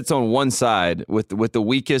that sits on one side with the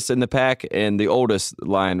weakest in the pack and the oldest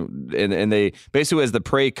lion, and they basically, as the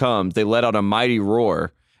prey comes, they let out a mighty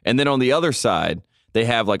roar, and then on the other side, they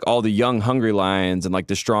have like all the young, hungry lions and like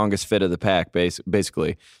the strongest fit of the pack,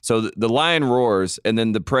 basically. So the lion roars, and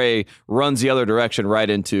then the prey runs the other direction right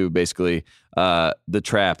into basically the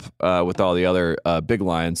trap with all the other big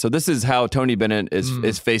lions. So this is how Tony Bennett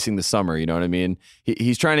is facing the summer. You know what I mean?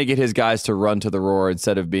 He's trying to get his guys to run to the roar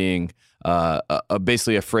instead of being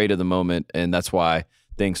basically afraid of the moment, and that's why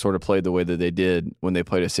things sort of played the way that they did when they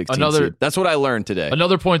played a 16 seed. That's what I learned today.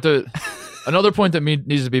 Another point that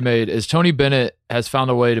needs to be made is Tony Bennett has found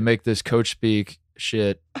a way to make this coach speak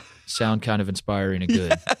shit sound kind of inspiring and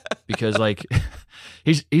good. Because like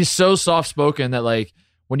he's so soft spoken that like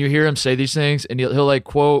when you hear him say these things and he'll like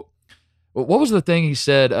quote, what was the thing he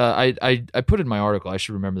said? I put it in my article. I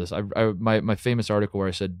should remember this. My famous article where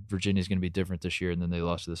I said Virginia's going to be different this year, and then they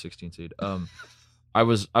lost to the 16th seed. I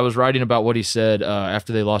was writing about what he said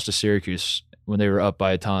after they lost to Syracuse when they were up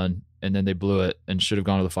by a ton, and then they blew it and should have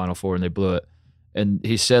gone to the Final Four, and they blew it. And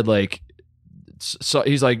he said, like, so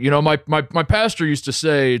he's like, my pastor used to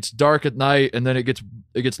say it's dark at night and then it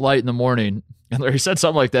gets light in the morning. And he said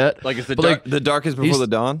something like that. Like, it's the darkest before the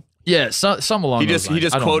dawn? Yeah, some along those lines. He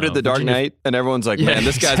just quoted The Dark Knight, and everyone's like, man,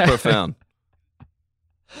 this guy's profound.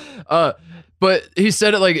 But he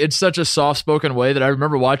said it like it's such a soft-spoken way that I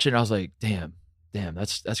remember watching, and I was like, damn,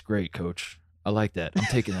 that's great, coach. I like that. I'm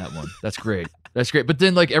taking that one. That's great. That's great. But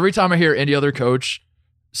then, like, every time I hear any other coach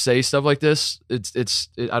say stuff like this,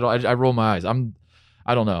 I roll my eyes. I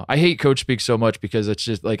don't know. I hate coach speak so much because it's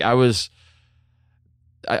just like I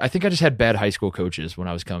think I just had bad high school coaches when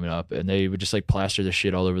I was coming up, and they would just like plaster the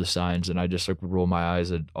shit all over the signs, and I just like roll my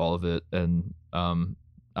eyes at all of it. And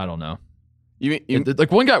I don't know.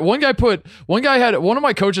 Like one of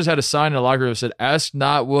my coaches had a sign in the locker room that said, "Ask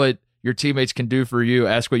not what your teammates can do for you,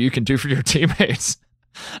 ask what you can do for your teammates."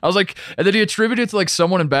 I was like, and then he attributed it to like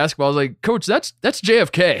someone in basketball. I was like, Coach, that's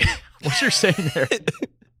JFK. What you're saying there?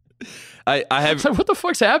 I have like, what the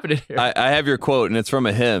fuck's happening here? I have your quote, and it's from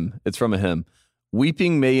a hymn.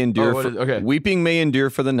 Weeping may endure. Weeping may endure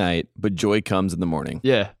for the night, but joy comes in the morning.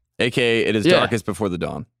 Yeah. AKA, it is darkest before the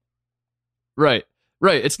dawn. Right.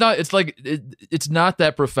 It's not. It's like it's not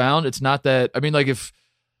that profound. It's not that. I mean, like if.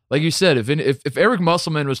 Like you said, if Eric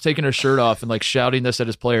Musselman was taking his shirt off and like shouting this at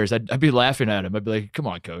his players, I'd be laughing at him. I'd be like, "Come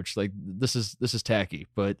on, coach! Like this is tacky."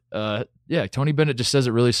 But yeah, Tony Bennett just says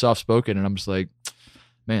it really soft spoken, and I'm just like,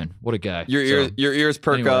 man, what a guy. Your ears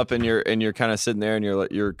perk up, and you're kind of sitting there, and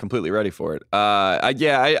you're completely ready for it. I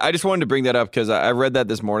just wanted to bring that up because I read that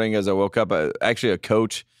this morning as I woke up. Actually, a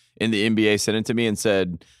coach in the NBA sent it to me and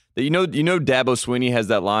said that you know Dabo Swinney has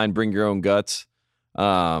that line, "Bring your own guts."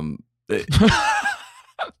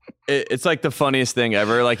 It's like the funniest thing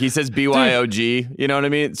ever. Like he says BYOG, you know what I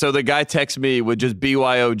mean? So the guy texts me with just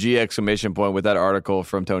BYOG exclamation point with that article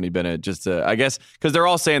from Tony Bennett. Just to, I guess, because they're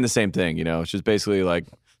all saying the same thing, you know, it's just basically like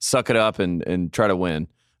suck it up and try to win.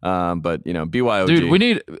 But you know, BYOG. Dude, we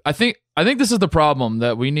need, I think this is the problem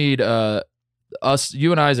that we need, you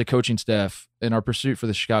and I as a coaching staff in our pursuit for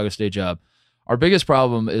the Chicago State job. Our biggest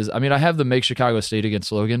problem is, I mean, I have the Make Chicago State Again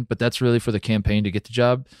slogan, but that's really for the campaign to get the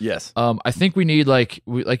job. Yes. I think we need, like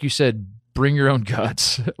you said, bring your own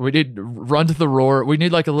guts. We need run to the roar. We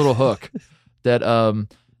need like a little hook that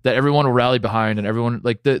everyone will rally behind, and everyone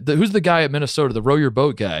like the who's the guy at Minnesota, the row your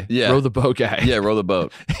boat guy? Yeah. Row the boat guy. Yeah, row the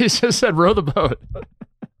boat. He just said row the boat.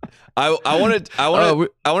 I wanted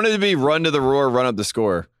to be run to the roar, run up the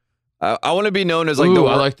score. I want to be known as like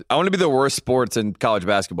I want to be the worst sports in college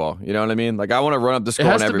basketball. You know what I mean? Like I want to run up the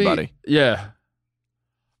score on everybody. Yeah.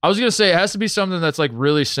 I was gonna say it has to be something that's like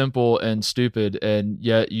really simple and stupid, and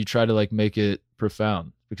yet you try to like make it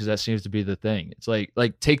profound, because that seems to be the thing. It's like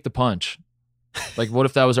take the punch. Like what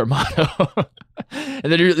if that was our motto?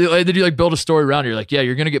 And then you like build a story around it. You're like, yeah,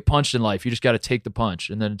 you're gonna get punched in life. You just got to take the punch,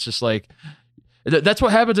 and then it's just like. That's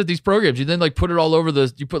what happens at these programs. You then like put it all over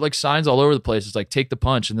you put like signs all over the place. It's like take the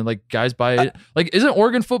punch, and then like guys buy it. Like isn't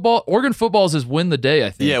Oregon football's is win the day, I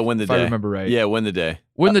think. Yeah, win the day. If I remember right. Yeah, win the day.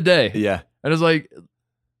 Win the day. Yeah. And it's like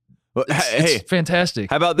it's fantastic.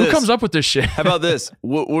 How about this? Who comes up with this shit? How about this?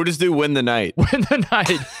 We'll just do win the night. Win the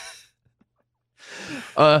night.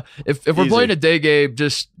 If we're playing a day game,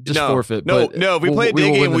 just forfeit. No, if we play a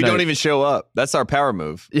day game, we don't even show up. That's our power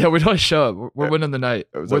move. Yeah, we don't show up. We're winning the night.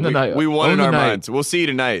 Win the night. We won in our minds. We'll see you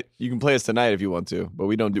tonight. You can play us tonight if you want to, but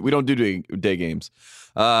we don't do day games.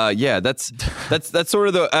 Yeah, that's sort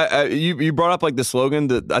of the you brought up like the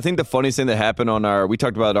slogan. I think the funniest thing that happened we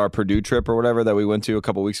talked about our Purdue trip or whatever that we went to a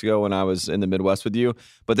couple weeks ago when I was in the Midwest with you.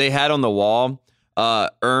 But they had on the wall,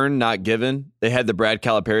 "Earn, not given." They had the Brad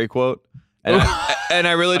Calipari quote. And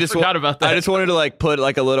I really just forgot about that. I just wanted to like put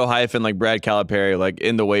like a little hyphen like Brad Calipari like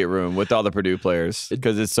in the weight room with all the Purdue players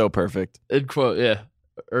because it's so perfect. End quote, yeah,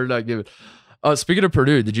 or not given. Speaking of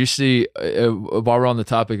Purdue, did you see while we're on the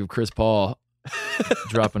topic of Chris Paul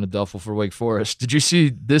dropping a duffel for Wake Forest? Did you see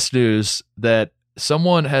this news that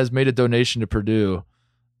someone has made a donation to Purdue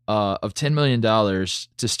of $10 million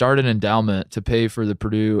to start an endowment to pay for the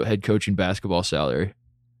Purdue head coaching basketball salary?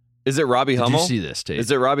 Is it Robbie Hummel? Did you see this, Tate? Is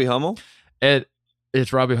it Robbie Hummel?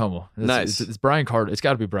 It's Robbie Hummel. Nice. It's Brian Carter. It's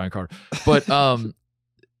got to be Brian Carter. But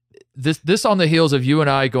this on the heels of you and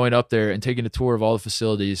I going up there and taking a tour of all the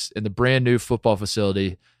facilities and the brand new football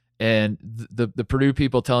facility, and the Purdue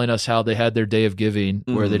people telling us how they had their day of giving,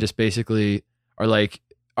 where they just basically are like,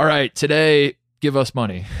 "All right, today give us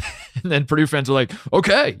money," and then Purdue fans are like,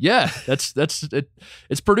 "Okay, yeah, that's it.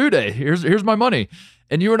 It's Purdue Day. Here's my money,"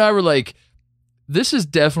 and you and I were like, this is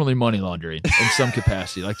definitely money laundering in some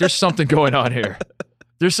capacity. Like there's something going on here.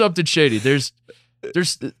 There's something shady.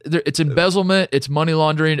 It's embezzlement. It's money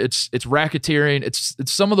laundering. It's racketeering. It's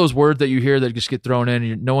some of those words that you hear that just get thrown in.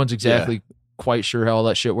 And no one's exactly quite sure how all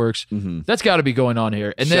that shit works. Mm-hmm. That's got to be going on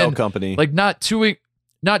here. And Shell then company. Like not 2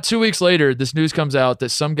 weeks later, this news comes out that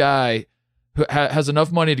some guy who has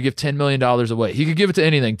enough money to give $10 million away. He could give it to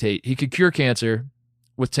anything, Tate. He could cure cancer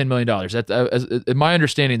with $10 million. In my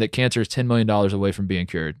understanding, that cancer is $10 million away from being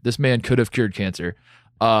cured. This man could have cured cancer.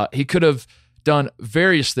 He could have done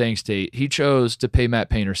various things, Tate. He chose to pay Matt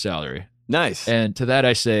Painter's salary. Nice. And to that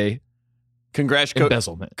I say,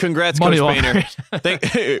 embezzlement. Congrats, Coach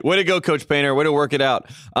Painter. Way to go, Coach Painter. Way to work it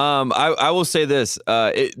out. I will say this.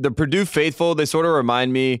 The Purdue faithful, they sort of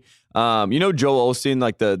remind me, you know Joel Osteen,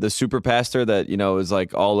 like the super pastor that, you know, is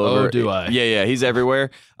like all over. Oh, do I? Yeah, he's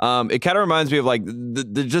everywhere. It kind of reminds me of like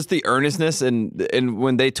just the earnestness and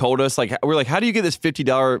when they told us, like, we're like, how do you get this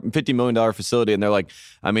 $50 million facility? And they're like,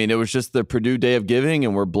 I mean, it was just the Purdue Day of Giving,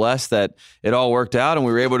 and we're blessed that it all worked out and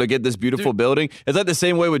we were able to get this beautiful building. It's like the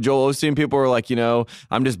same way with Joel Osteen. People were like, you know,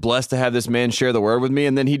 I'm just blessed to have this man share the word with me,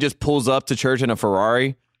 and then he just pulls up to church in a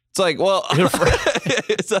Ferrari. It's like, well,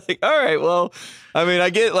 it's like, all right, well, I mean, I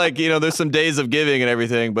get like, you know, there's some days of giving and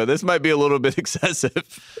everything, but this might be a little bit excessive.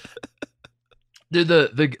 Dude,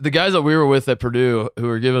 the guys that we were with at Purdue who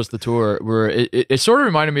were giving us the tour it sort of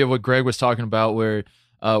reminded me of what Greg was talking about, where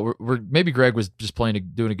maybe Greg was just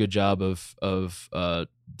doing a good job of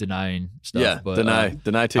denying stuff. Yeah, but,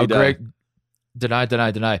 deny till you die.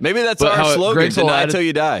 Deny. Maybe that's our slogan, deny till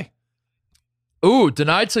you die. Ooh,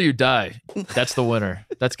 deny till you die. That's the winner.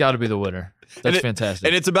 That's got to be the winner. That's fantastic.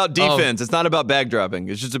 And it's about defense. It's not about bag dropping.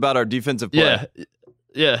 It's just about our defensive play.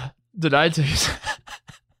 Yeah. Deny till you die.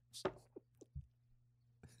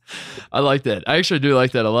 I like that. I actually do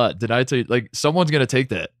like that a lot. Deny till you, like, someone's going to take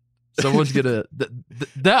that. Someone's gonna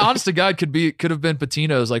that honest to God could have been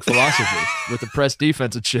Patino's like philosophy with the press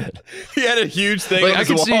defense and shit. He had a huge thing Like, on I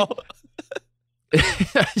his can wall.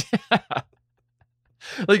 Yeah.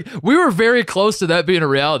 Like we were very close to that being a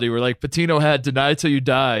reality where like Patino had "deny till you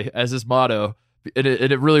die" as his motto, and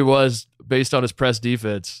it really was based on his press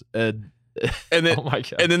defense. And then, oh my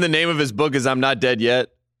God. And then the name of his book is "I'm Not Dead Yet."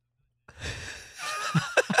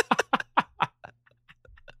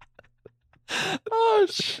 Oh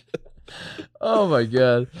shit. Oh my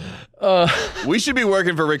God. We should be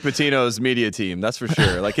working for Rick Pitino's media team. That's for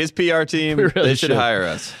sure. Like his PR team, We really they should should. hire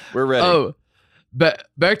us. We're ready. Oh,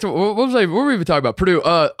 back to what was I? What were we even talking about? Purdue.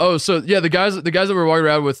 So yeah, the guys that we're walking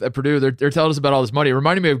around with at Purdue, they're telling us about all this money. It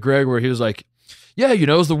reminded me of Greg, where he was like, "Yeah, it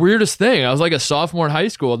was the weirdest thing. I was like a sophomore in high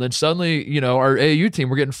school, and then suddenly, our AAU team,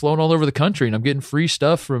 we're getting flown all over the country, and I'm getting free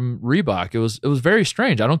stuff from Reebok. It was very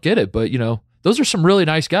strange. I don't get it, but those are some really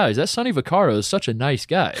nice guys. That Sonny Vaccaro is such a nice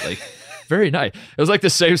guy, like very nice. It was like the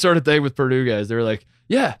same sort of thing with Purdue guys. They were like,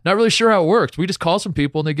 yeah, not really sure how it works. We just call some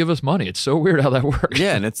people and they give us money. It's so weird how that works.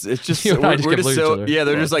 Yeah, and it's just You and I just we're kept just looking at so each other. yeah,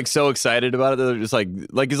 they're just like so excited about it. They're just like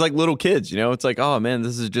it's like little kids, It's like, oh man,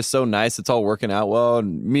 this is just so nice. It's all working out well.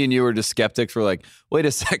 And me and you were just skeptics. We're like, wait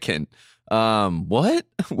a second, what?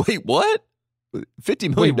 Wait, what?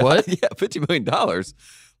 $50 million? Wait, what? Yeah, $50 million.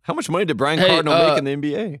 How much money did Brian Hey, Cardinal make in the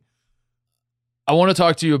NBA? I want to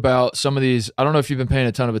talk to you about some of these. I don't know if you've been paying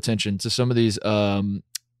a ton of attention to some of these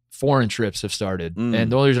foreign trips have started.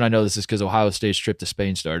 And the only reason I know this is because Ohio State's trip to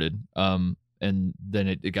Spain started. And then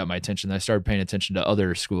it got my attention. I started paying attention to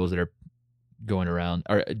other schools that are going around.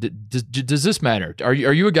 Does this matter? Are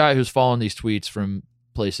you a guy who's following these tweets from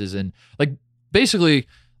places? And like, basically,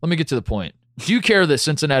 let me get to the point. Do you care that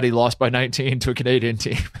Cincinnati lost by 19 to a Canadian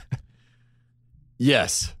team?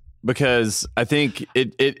 Yes, because I think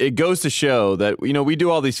it goes to show that, we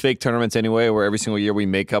do all these fake tournaments anyway, where every single year we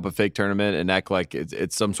make up a fake tournament and act like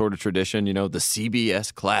it's some sort of tradition, the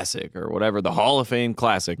CBS Classic or whatever, the Hall of Fame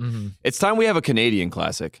Classic. Mm-hmm. It's time we have a Canadian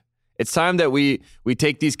Classic. It's time that we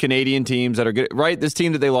take these Canadian teams that are good, right? This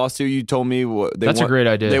team that they lost to, you told me that's a great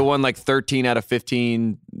idea. They won like 13 out of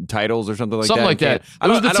 15 titles or something like something that. Like that. I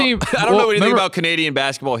don't know anything about Canadian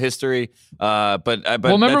basketball history, but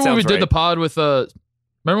remember when we did the pod with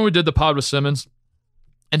Simmons,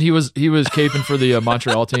 and he was caping for the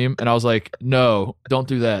Montreal team, and I was like, no, don't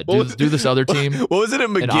do that. Do this other team. What was it in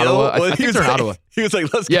McGill? In Ottawa? I think they're in Ottawa. He was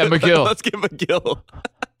like, let's get McGill.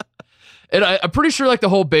 And I'm pretty sure like the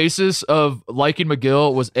whole basis of liking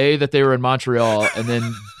McGill was A, that they were in Montreal, and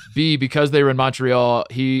then B, because they were in Montreal,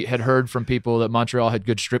 he had heard from people that Montreal had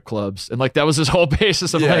good strip clubs, and like that was his whole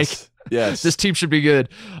basis of yes, this team should be good.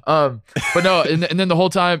 But no, and then the whole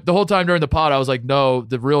time during the pod, I was like, no,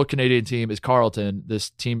 the real Canadian team is Carleton.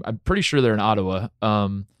 This team, I'm pretty sure they're in Ottawa,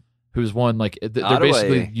 who's won like they're Ottawa,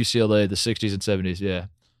 basically UCLA, the 60s and 70s. Yeah.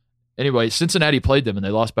 Anyway, Cincinnati played them and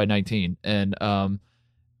they lost by 19, and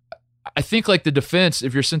I think like the defense,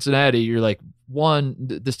 if you're Cincinnati, you're like, one,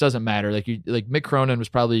 this doesn't matter. Like Mick Cronin was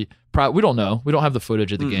probably we don't know. We don't have the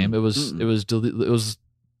footage of the game. It was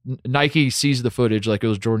Nike seized the footage like it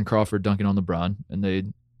was Jordan Crawford dunking on LeBron, and they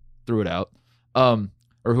threw it out. Or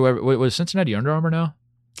whoever was Cincinnati Under Armour now.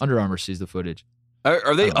 Under Armour seized the footage.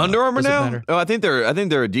 Are they Under Armour now? Matter? Oh, I think they're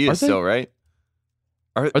Adidas still, right?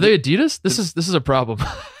 Are they Adidas? This is a problem.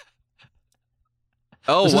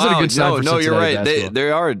 Oh, this wow! Isn't a good sign for no, you're right.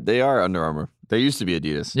 Basketball. They are Under Armour. They used to be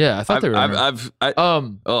Adidas. Yeah, I thought they were.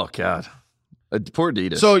 Oh God, poor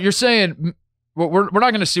Adidas. So you're saying we're not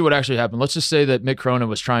going to see what actually happened. Let's just say that Mick Cronin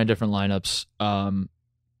was trying different lineups.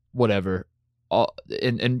 Whatever.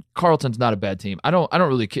 And Carleton's not a bad team. I don't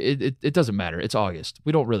really care. It doesn't matter. It's August.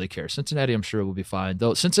 We don't really care. Cincinnati, I'm sure, will be fine.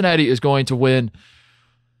 Though Cincinnati is going to win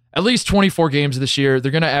at least 24 games this year.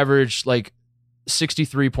 They're going to average like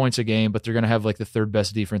 63 points a game, but they're going to have like the third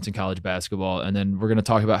best defense in college basketball. And then we're going to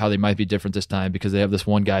talk about how they might be different this time because they have this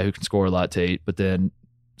one guy who can score a lot, Tate. But then,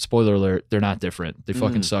 spoiler alert, they're not different. They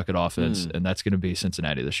fucking suck at offense, and that's going to be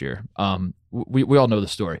Cincinnati this year. We all know the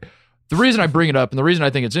story. The reason I bring it up and the reason I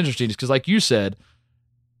think it's interesting is because, like you said,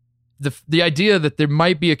 the idea that there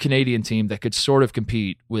might be a Canadian team that could sort of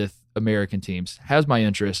compete with American teams has my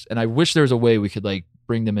interest, and I wish there was a way we could like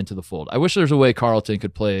bring them into the fold. I wish there was a way Carleton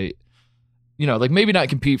could play, like maybe not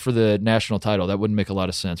compete for the national title. That wouldn't make a lot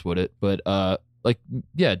of sense, would it? But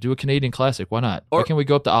do a Canadian Classic. Why not? Why can't we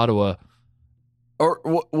go up to Ottawa? Or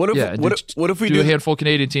what if we do a handful of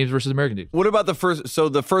Canadian teams versus American teams? What about the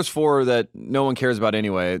first four that no one cares about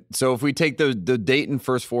anyway? So if we take the Dayton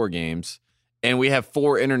first four games and we have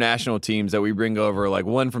four international teams that we bring over, like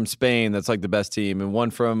one from Spain that's like the best team, and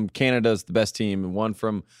one from Canada's the best team, and one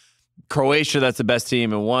from Croatia that's the best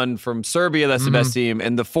team, and one from Serbia that's the best team,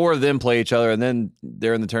 and the four of them play each other, and then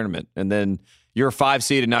they're in the tournament, and then you're a 5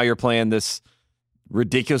 seed, and now you're playing this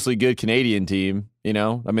ridiculously good Canadian team. You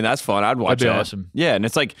know, I mean, that's fun. I'd watch That'd be that. awesome. Yeah, and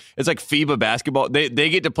it's like FIBA basketball. They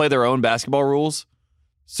get to play their own basketball rules,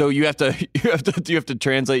 so you have to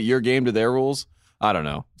translate your game to their rules. I don't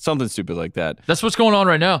know, something stupid like that. That's what's going on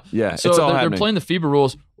right now. Yeah, so it's all they're happening. playing the FIBA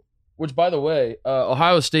rules, which, by the way,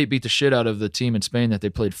 Ohio State beat the shit out of the team in Spain that they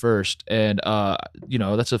played first, and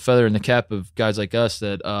that's a feather in the cap of guys like us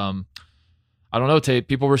that I don't know, Tate.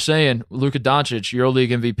 People were saying Luka Doncic,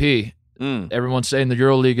 EuroLeague MVP. Everyone's saying the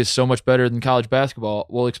EuroLeague is so much better than college basketball.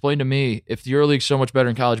 Well, explain to me, if the EuroLeague is so much better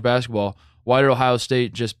than college basketball, why did Ohio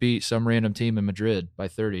State just beat some random team in Madrid by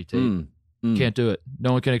 30, Tate? Can't do it.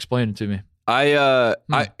 No one can explain it to me. I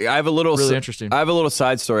have a little really interesting. I have a little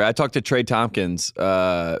side story. I talked to Trey Tompkins,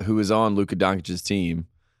 who was on Luka Doncic's team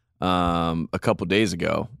a couple days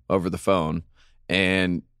ago over the phone,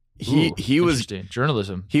 and he was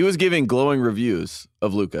journalism. He was giving glowing reviews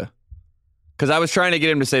of Luka. Because I was trying to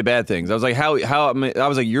get him to say bad things. I was like, I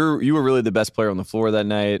was like, you were really the best player on the floor that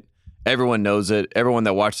night. Everyone knows it. Everyone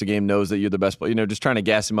that watched the game knows that you're the best player. You know, just trying to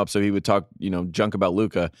gas him up so he would talk, junk about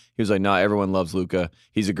Luka. He was like, nah, everyone loves Luka.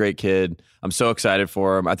 He's a great kid. I'm so excited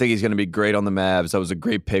for him. I think he's going to be great on the Mavs. That was a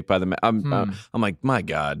great pick by the Mavs. I'm like, my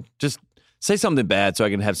God, just say something bad so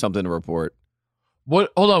I can have something to report.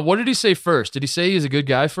 What? Hold on. What did he say first? Did he say he's a good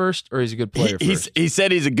guy first, or he's a good player first? He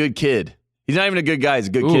said he's a good kid. He's not even a good guy. He's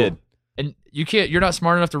a good kid. And you're not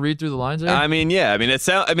smart enough to read through the lines there? I mean, yeah. It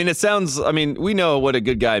sounds. We know what a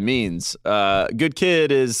good guy means. Good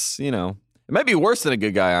kid is, it might be worse than a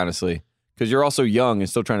good guy, honestly, because you're also young and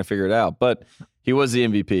still trying to figure it out. But he was the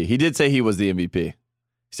MVP. He did say he was the MVP. He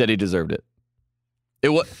said he deserved it. It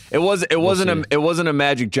wasn't a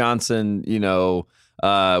Magic Johnson,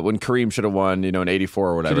 when Kareem should have won, in '84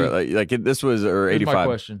 or whatever. This was or '85. My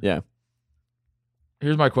question. Yeah.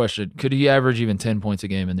 Here's my question. Could he average even 10 points a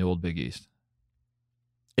game in the old Big East?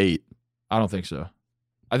 8. I don't think so.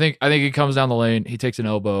 I think he comes down the lane. He takes an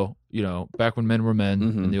elbow, back when men were men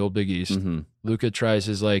in the old Big East. Luka tries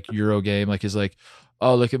his Euro game. He's like,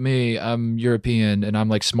 oh, look at me. I'm European and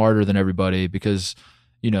I'm smarter than everybody because,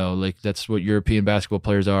 that's what European basketball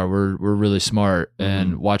players are. We're really smart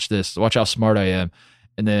and watch this. Watch how smart I am.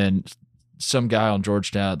 And then some guy on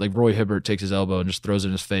Georgetown, Roy Hibbert, takes his elbow and just throws it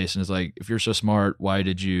in his face and is like, if you're so smart, why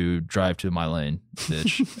did you drive to my lane,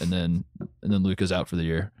 bitch? and then Luka's out for the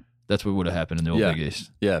year. That's what would have happened in the old Big East.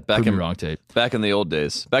 Yeah, back in wrong, Tate. Back in the old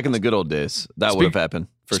days, back in the good old days, that would have happened.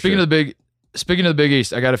 Speaking of the Big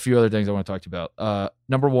East, I got a few other things I want to talk to you about.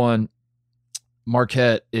 Number one,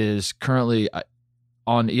 Marquette is currently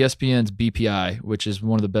on ESPN's BPI, which is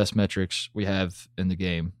one of the best metrics we have in the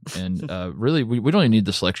game. And really, we don't even need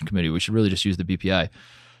the selection committee. We should really just use the BPI.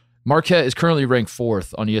 Marquette is currently ranked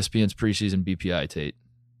 4th on ESPN's preseason BPI, Tate.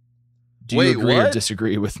 Do you agree or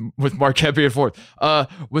disagree with Marquette being 4th?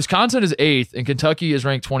 Wisconsin is 8th, and Kentucky is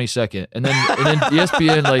ranked 22nd. And then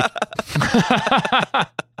ESPN,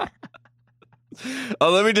 Oh,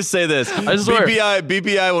 let me just say this. I swear.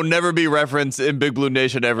 BPI will never be referenced in Big Blue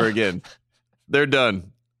Nation ever again. They're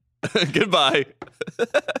done. Goodbye.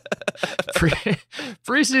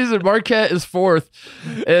 Preseason, Marquette is 4th,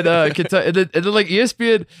 and Kentucky, and then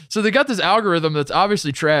ESPN. So they got this algorithm that's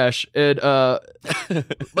obviously trash, and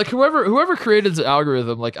whoever created this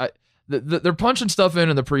algorithm, they're punching stuff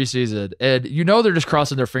in the preseason, and they're just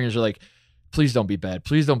crossing their fingers. They're like, please don't be bad,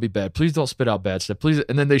 please don't be bad, please don't spit out bad stuff, please.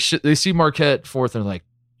 And then they see Marquette 4th, and they're like,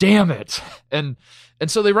 damn it, and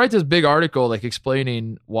so they write this big article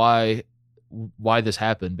explaining why this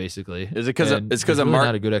happened, basically. Is it because it's really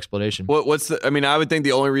not a good explanation? I would think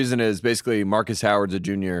the only reason is basically Marcus Howard's a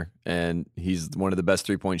junior and he's one of the best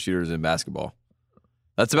 3-point shooters in basketball.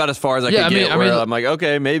 That's about as far as I can get. I'm like,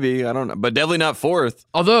 okay, maybe, I don't know, but definitely not 4th.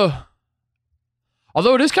 Although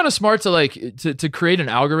it is kind of smart to create an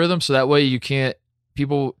algorithm so that way you can't.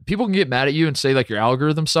 People can get mad at you and say your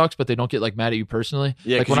algorithm sucks, but they don't get mad at you personally.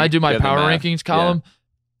 Yeah, when I do my power rankings column.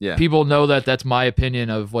 Yeah. People know that that's my opinion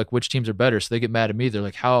of which teams are better, so they get mad at me. They're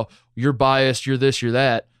like, how you're biased, you're this, you're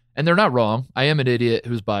that. And they're not wrong. I am an idiot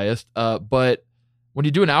who's biased. But when you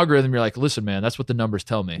do an algorithm, you're like, listen, man, that's what the numbers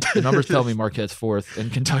tell me. The numbers tell me Marquette's 4th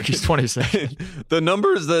and Kentucky's 22nd. The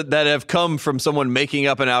numbers that have come from someone making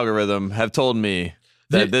up an algorithm have told me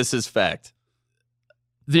that this is fact.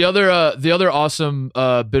 The other awesome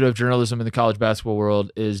bit of journalism in the college basketball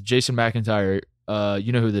world is Jason McIntyre.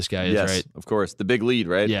 You know who this guy is, yes, right? Of course. The big lead,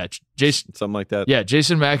 right? Yeah. Jason, something like that. Yeah.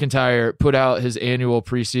 Jason McIntyre put out his annual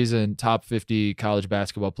preseason top 50 college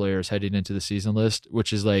basketball players heading into the season list,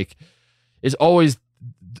 which is is always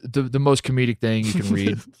the most comedic thing you can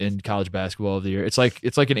read in college basketball of the year. It's like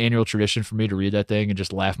an annual tradition for me to read that thing and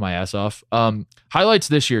just laugh my ass off. Highlights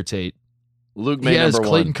this year, Tate. Luke May number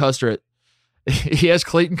Clayton one. Custer he has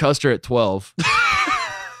Clayton Custer at 12.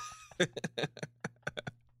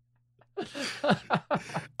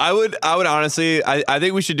 I would honestly, I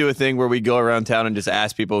think we should do a thing where we go around town and just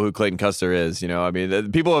ask people who Clayton Custer is. You know, I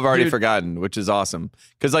mean, people have already forgotten, which is awesome.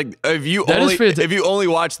 Because like, if you only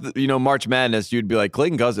watch March Madness, you'd be like,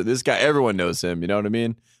 Clayton Custer, this guy, everyone knows him. You know what I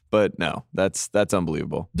mean? But no, that's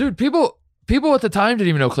unbelievable, dude. People at the time didn't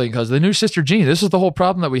even know Clayton Custer. They knew Sister Jean. This was the whole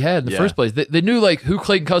problem that we had in the first place. They knew like who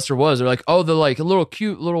Clayton Custer was. They're like, oh, the like a little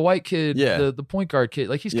cute little white kid, the point guard kid.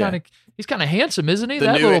 Like he's kind of handsome, isn't he?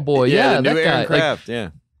 That little boy, the that new guy. Aaron Craft,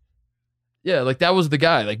 like that was the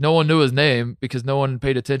guy. Like no one knew his name because no one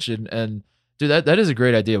paid attention. And dude, that is a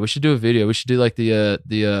great idea. We should do a video. We should do like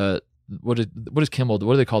the what is Kimmel?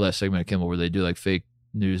 What do they call that segment of Kimmel where they do like fake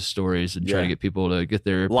news stories and try to get people to get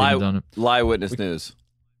their opinions on it? Live witness news.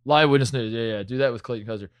 Live witness news. Yeah. Do that with Clayton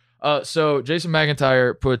Custer. So Jason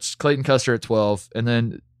McIntyre puts Clayton Custer at 12, and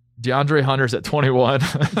then DeAndre Hunter's at 21.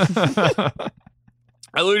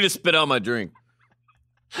 I literally just spit out my drink.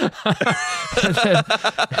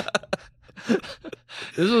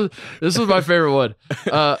 This was my favorite one.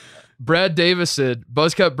 Brad Davison,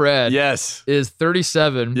 Buzzcut Brad, is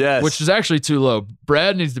 37, which is actually too low.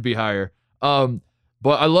 Brad needs to be higher.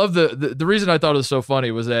 But I love the reason I thought it was so funny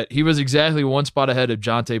was that he was exactly one spot ahead of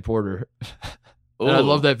Jonte Porter. And I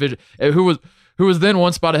love that vision. And who was then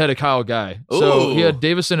one spot ahead of Kyle Guy. So he had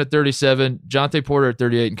Davison at 37, Jonte Porter at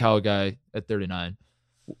 38, and Kyle Guy at 39.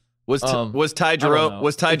 Was Ty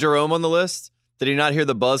Jerome on the list? Did he not hear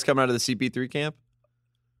the buzz coming out of the CP3 camp?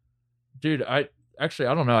 Dude, I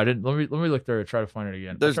don't know. I didn't. Let me look there and try to find it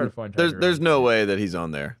again. There's no way that he's on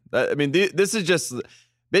there. This is just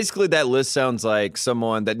basically that list sounds like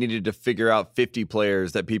someone that needed to figure out 50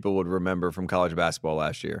 players that people would remember from college basketball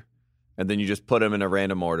last year, and then you just put them in a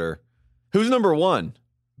random order. Who's number one?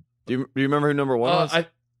 Do you remember who number one was?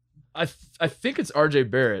 I think it's RJ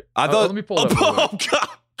Barrett. I thought. Let me pull it up. Oh God.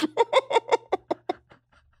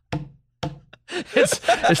 It's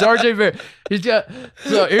RJ Barrett. He's got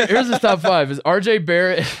here's his top 5. Is RJ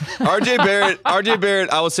Barrett. RJ Barrett,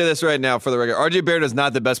 I will say this right now for the record. RJ Barrett is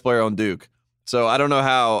not the best player on Duke. So I don't know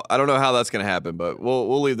how that's gonna happen, but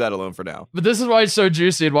we'll leave that alone for now. But this is why it's so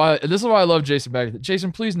juicy and this is why I love Jason back.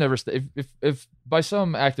 Jason, please never stay. If by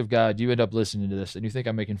some act of God you end up listening to this and you think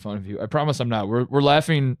I'm making fun of you, I promise I'm not. We're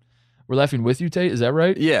laughing with you, Tate. Is that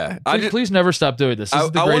right? Yeah. Please never stop doing this. I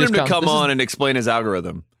want him to come on and explain his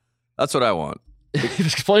algorithm. That's what I want.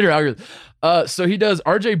 Explain your algorithm. So he does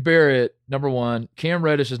RJ Barrett, number 1. Cam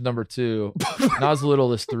Reddish is number 2. Nas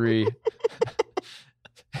Little is 3.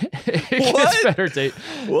 It gets better, Tate.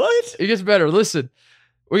 What? It gets better. Listen,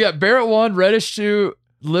 we got Barrett 1, Reddish 2,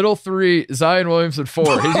 Little 3, Zion Williamson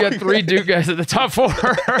 4. He's got 3 Duke guys at the top 4.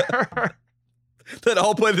 That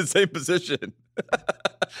all play the same position.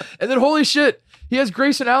 And then, holy shit, he has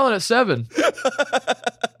Grayson Allen at 7.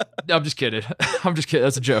 No, I'm just kidding.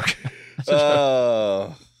 That's a joke.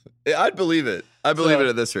 I'd believe it. I believe it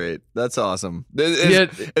at this rate. That's awesome.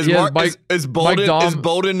 Is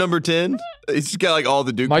Bolden number 10? He's just got like all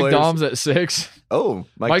the Duke players. Mike Dom's at 6. Oh,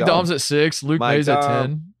 Mike Dom's at 6. Luke May's at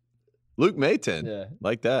 10. Luke May 10. Yeah.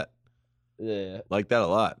 Like that. Yeah. Like that a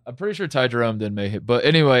lot. I'm pretty sure Ty Jerome didn't make it. But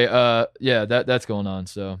anyway, that's going on.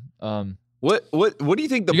 So what do you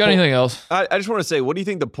think you got anything else? I just want to say, what do you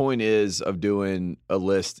think the point is of doing a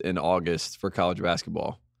list in August for college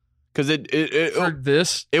basketball? Because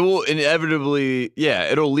it will inevitably,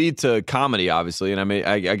 it'll lead to comedy, obviously, and I mean,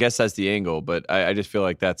 I guess that's the angle. But I just feel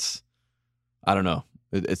like that's, I don't know,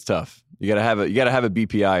 it's tough. You gotta have a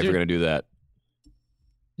BPI if you're gonna do that.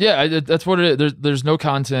 Yeah, that's what it is. There's no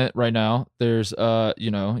content right now. There's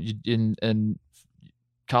in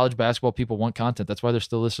college basketball, people want content. That's why they're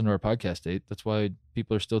still listening to our podcast, Tate. That's why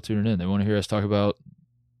people are still tuning in. They want to hear us talk about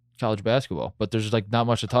college basketball, but there's like not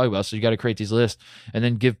much to talk about. So you got to create these lists and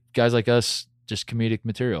then give guys like us just comedic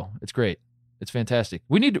material. It's great. It's fantastic.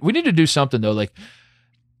 We need to do something though. Like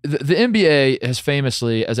the NBA has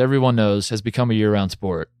famously, as everyone knows, has become a year-round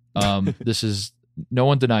sport. This is, no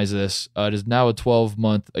one denies this. It is now a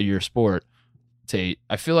 12-month-a-year sport. Tate,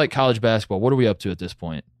 I feel like college basketball, what are we up to at this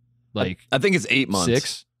point? Like, I think it's 8 months.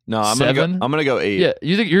 6? No, I'm 7? gonna go 8. Yeah,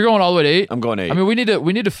 you think you're going all the way to 8? I'm going 8. I mean, we need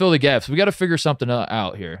to fill the gaps. We got to figure something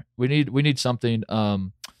out here. We need something.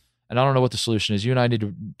 And I don't know what the solution is. You and I need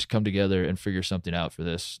to come together and figure something out for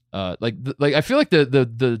this. Like I feel like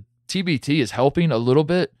the TBT is helping a little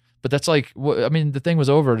bit, but that's like, I mean, the thing was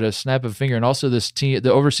over at a snap of a finger, and also this team,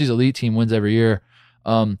 the overseas elite team, wins every year.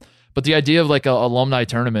 But the idea of like a alumni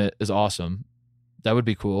tournament is awesome. That would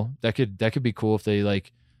be cool. That could be cool if they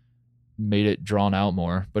like made it drawn out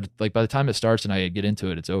more. But like by the time it starts and I get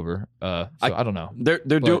into it, it's over. So I don't know.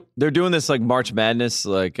 They're doing this like March Madness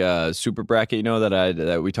like super bracket, you know,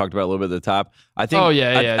 that we talked about a little bit at the top. I think. Oh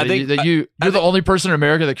yeah. I think you're the only person in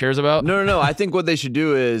America that cares about. No. I think what they should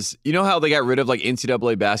do is, you know how they got rid of like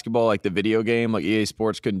NCAA basketball, like the video game, like EA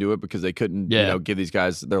Sports couldn't do it because they couldn't, give these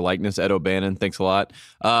guys their likeness. Ed O'Bannon, thanks a lot.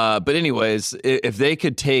 But anyways, if they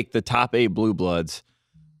could take the top 8 Blue Bloods,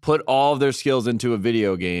 put all of their skills into a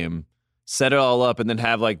video game, set it all up, and then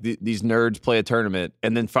have like these nerds play a tournament,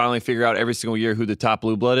 and then finally figure out every single year who the top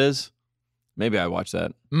Blue Blood is. Maybe I watch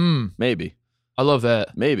that. Maybe. I love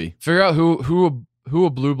that. Maybe figure out who a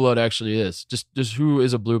Blue Blood actually is. Just who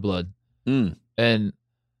is a Blue Blood. And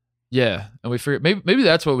yeah, and we figure maybe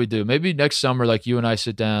that's what we do. Maybe next summer, like you and I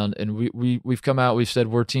sit down and we've come out. We've said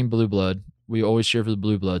we're Team Blue Blood. We always cheer for the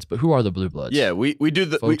Blue Bloods, but who are the Blue Bloods? Yeah, we do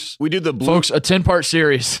the folks, we do the blue, folks, a 10-part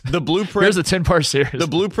series. The blueprint. Here's a 10-part series. The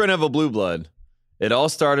blueprint of a Blue Blood. It all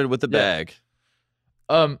started with the bag.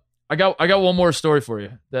 I got one more story for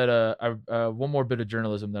you that one more bit of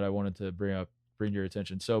journalism that I wanted to bring your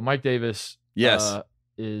attention. So Mike Davis,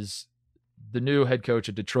 is the new head coach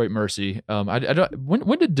at Detroit Mercy.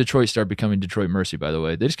 When did Detroit start becoming Detroit Mercy, by the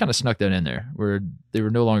way? They just kind of snuck that in there where they were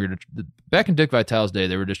no longer back in Dick Vitale's day,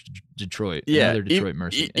 they were just Detroit. Yeah. Now they're Detroit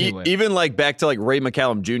Mercy. Anyway. Even like back to like Ray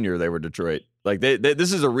McCallum Jr., they were Detroit. Like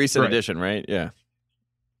this is a recent addition, right? Yeah.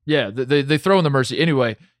 Yeah. They throw in the Mercy.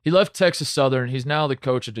 Anyway, he left Texas Southern. He's now the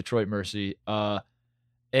coach at Detroit Mercy.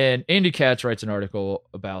 And Andy Katz writes an article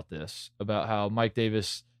about this, about how Mike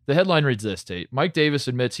Davis, the headline reads this, Tate. Mike Davis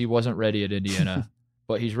admits he wasn't ready at Indiana,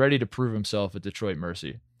 but he's ready to prove himself at Detroit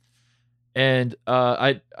Mercy. And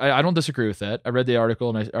I don't disagree with that. I read the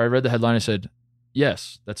article and I read the headline and I said,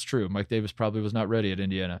 yes, that's true. Mike Davis probably was not ready at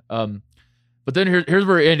Indiana. But then here's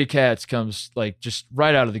where Andy Katz comes like just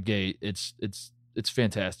right out of the gate. It's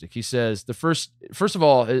fantastic. He says first of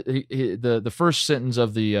all, the first sentence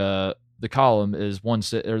of the column is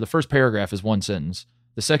the first paragraph is one sentence.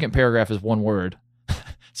 The second paragraph is one word.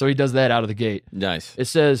 So he does that out of the gate. Nice. It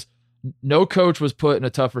says, no coach was put in a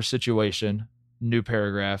tougher situation. New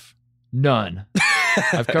paragraph. None.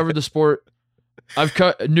 I've covered the sport.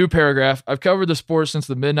 New paragraph. I've covered the sport since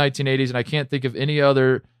the mid-1980s, and I can't think of any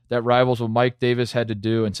other that rivals what Mike Davis had to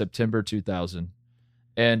do in September 2000.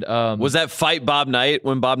 And was that fight Bob Knight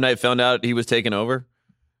when Bob Knight found out he was taking over?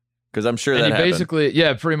 Because I'm sure that happened. Basically,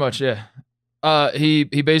 yeah, pretty much, yeah. He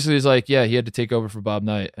basically is like, yeah, he had to take over for Bob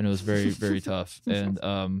Knight, and it was very, very tough. And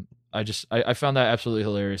I found that absolutely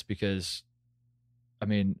hilarious because, I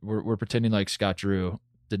mean, we're pretending like Scott Drew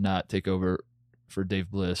did not take over for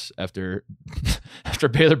Dave Bliss after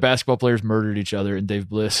Baylor basketball players murdered each other and Dave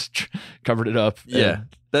Bliss covered it up. Yeah,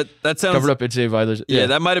 that sounds covered up NCAA violence. Yeah,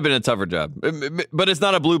 that might have been a tougher job, but it's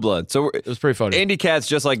not a Blue Blood. So it was pretty funny. Andy Katz,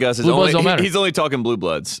 just like us, he's only talking Blue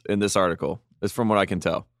Bloods in this article. That's from what I can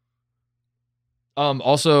tell.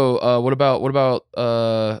 Also, what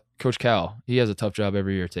about Coach Cal? He has a tough job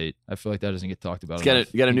every year, Tate. I feel like that doesn't get talked about. He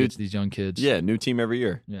got a new these young kids. Yeah, new team every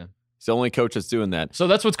year. Yeah, he's the only coach that's doing that. So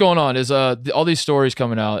that's what's going on. Is all these stories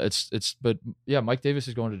coming out? But yeah, Mike Davis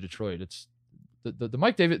is going to Detroit. It's the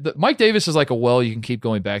Mike Davis. Mike Davis is like a well you can keep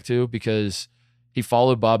going back to because he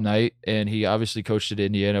followed Bob Knight and he obviously coached at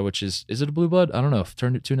Indiana, which is it a Blue Blood? I don't know.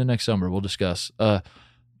 Tune in next summer. We'll discuss.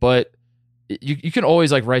 But you can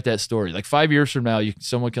always like write that story. Like 5 years from now,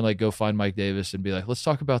 someone can like go find Mike Davis and be like, let's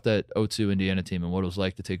talk about that 02 Indiana team and what it was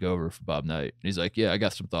like to take over for Bob Knight. And he's like, yeah, I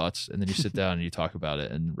got some thoughts. And then you sit down and you talk about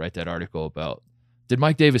it and write that article about, did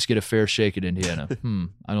Mike Davis get a fair shake at Indiana?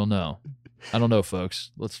 I don't know,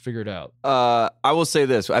 folks. Let's figure it out. I will say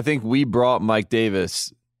this. I think we brought Mike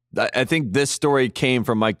Davis. I think this story came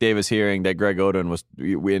from Mike Davis hearing that Greg Oden was,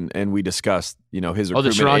 and we discussed, his recruitment. Oh, the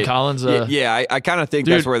Sherron Collins? Yeah, I kind of think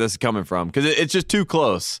that's where this is coming from because it's just too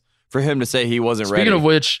close for him to say he wasn't ready.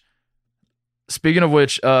 Speaking of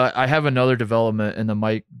which, I have another development in the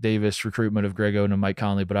Mike Davis recruitment of Greg Oden and Mike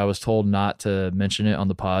Conley, but I was told not to mention it on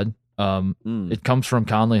the pod. It comes from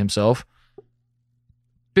Conley himself.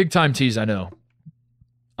 Big time tease, I know.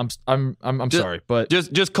 I'm sorry, but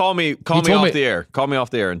just call me off the air. Call me off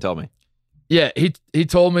the air and tell me. Yeah, he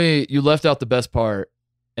told me you left out the best part,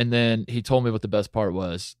 and then he told me what the best part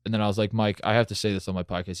was, and then I was like, Mike, I have to say this on my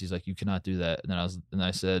podcast. He's like, you cannot do that, and then I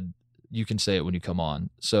said, you can say it when you come on.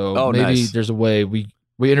 So maybe there's a way we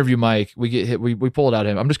interview Mike, we get hit, we pull it out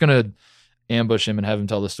of him. I'm just gonna ambush him and have him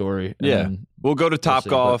tell the story. Yeah, we'll go to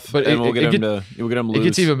Topgolf, but we'll get him loose. It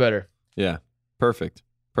gets even better. Yeah, perfect.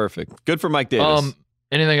 Good for Mike Davis.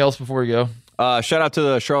 Anything else before we go? Shout out to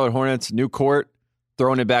the Charlotte Hornets, new court,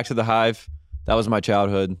 throwing it back to the Hive. That was my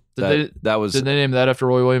childhood. Did they name that after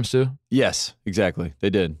Roy Williams too? Yes, exactly. They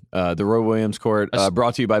did. The Roy Williams Court,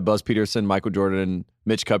 brought to you by Buzz Peterson, Michael Jordan,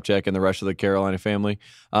 Mitch Kupchak, and the rest of the Carolina family.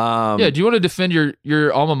 Do you want to defend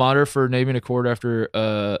your alma mater for naming a court after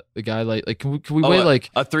the guy? Like can we wait like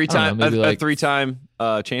a three-time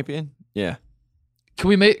champion? Yeah. Can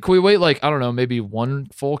we wait like, I don't know, maybe one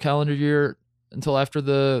full calendar year until after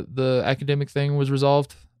the academic thing was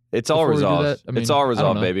resolved? It's all resolved. It's all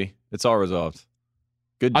resolved, baby. It's all resolved.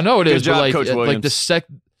 Good. I know it is, job, but like, Coach Williams. like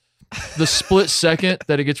the split second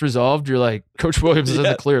that it gets resolved, you're like, Coach Williams is in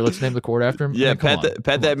the clear. Let's name the court after him. Yeah, pat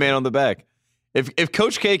that man on the back. If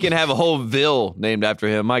Coach K can have a whole ville named after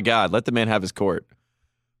him, my God, let the man have his court.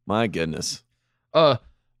 My goodness. My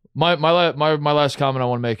last comment I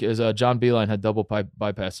want to make is John Beilein had double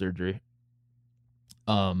bypass surgery.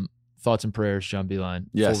 Thoughts and prayers, John Beilein.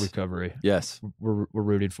 Yes. Full recovery. Yes. We're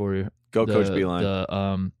rooting for you. Go Coach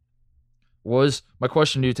Beilein. My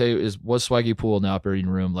question to you, Tate, is was Swaggy Poole in the operating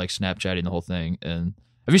room like Snapchatting the whole thing? And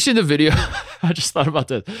have you seen the video? I just thought about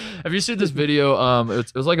this. Have you seen this video?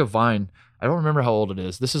 It was like a Vine. I don't remember how old it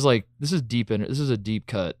is. This is a deep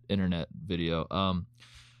cut internet video.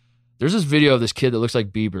 There's this video of this kid that looks like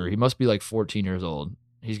Bieber. He must be like 14 years old.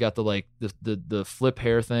 He's got the flip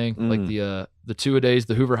hair thing, like the two-a-days,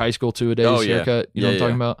 the Hoover High School two-a-days haircut. You know what I'm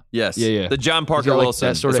talking about? Yes. Yeah. The John Parker Wilson.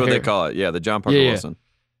 That's what they call it. Yeah, the John Parker Wilson.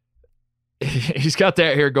 He's got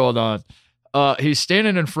that hair going on. He's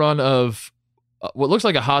standing in front of what looks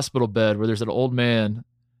like a hospital bed where there's an old man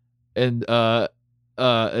and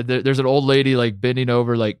there's an old lady like bending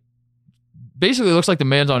over, like basically it looks like the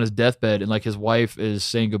man's on his deathbed and like his wife is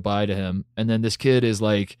saying goodbye to him. And then this kid is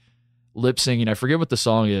like lip singing. I forget what the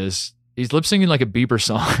song is. He's lip singing like a Bieber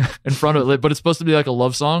song in front of it, but it's supposed to be like a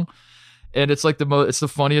love song. And it's like it's the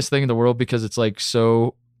funniest thing in the world because it's like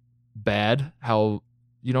so bad how,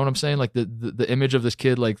 you know what I'm saying? Like the image of this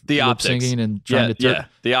kid like the lip singing and trying to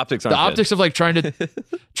the optics of like trying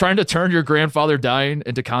to turn your grandfather dying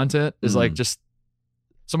into content is like just.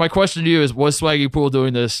 So my question to you is: was Swaggy Poole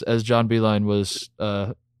doing this as John Beilein was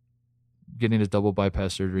getting his double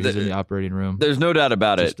bypass surgery? He's in the operating room. There's no doubt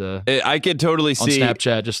about it. I could totally see on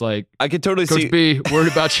Snapchat, just like I could totally Coach see B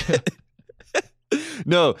worried about you.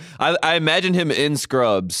 No, I imagine him in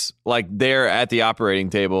scrubs, like there at the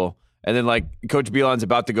operating table. And then, like, Coach Beilein's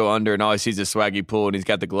about to go under, and all he sees is Swaggy Poole, and he's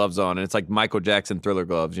got the gloves on, and it's like Michael Jackson Thriller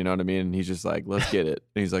gloves, you know what I mean? And he's just like, let's get it.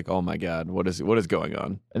 And he's like, oh, my God, what is going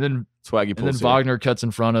on? And then Swaggy Poole. And then Wagner cuts in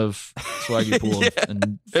front of Swaggy Poole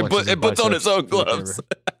and it puts on his own gloves.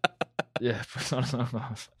 Yeah, puts on his own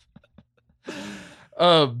gloves.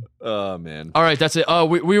 Oh, man. All right, that's it.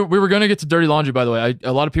 We were going to get to Dirty Laundry, by the way.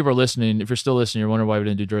 A lot of people are listening. If you're still listening, you're wondering why we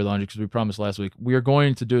didn't do Dirty Laundry because we promised last week. We are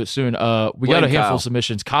going to do it soon. We got a handful of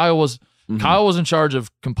submissions. Kyle was in charge of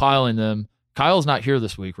compiling them. Kyle's not here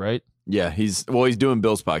this week, right? Yeah, he's doing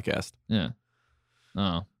Bill's podcast. Yeah.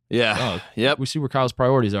 Oh. Yeah. Oh, yep. We see where Kyle's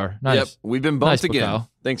priorities are. Nice. Yep. We've been bumped again. Kyle.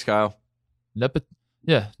 Thanks, Kyle.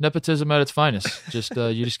 Nepotism at its finest. Just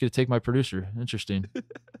you just get to take my producer. Interesting.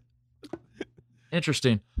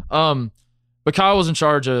 But Kyle was in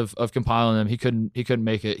charge of compiling them. He couldn't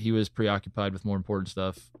make it. He was preoccupied with more important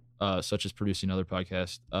stuff, such as producing other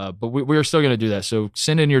podcasts. But we are still going to do that. So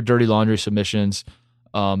send in your Dirty Laundry submissions.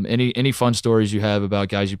 Any fun stories you have about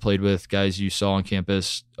guys you played with, guys you saw on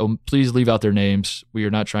campus. Please leave out their names. We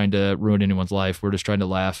are not trying to ruin anyone's life. We're just trying to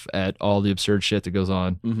laugh at all the absurd shit that goes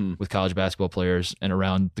on with college basketball players and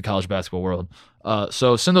around the college basketball world.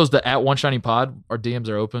 So send those to @OneShinyPod. Our DMs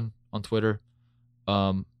are open on Twitter.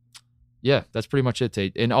 Yeah, that's pretty much it,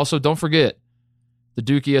 Tate. And also, don't forget the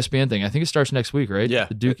Duke ESPN thing. I think it starts next week, right? Yeah.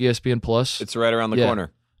 The Duke ESPN Plus. It's right around the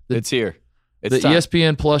corner. It's here. It's the time.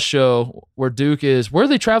 ESPN Plus show where Duke is. Where are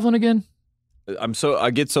they traveling again?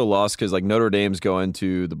 I get so lost because like Notre Dame's going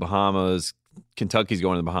to the Bahamas, Kentucky's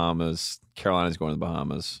going to the Bahamas, Carolina's going to the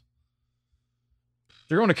Bahamas.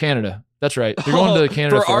 They're going to Canada. That's right. They're going to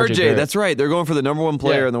Canada for RJ. That's right. They're going for the number one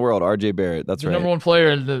player in the world, RJ Barrett. That's right. Number one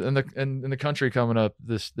player in the country coming up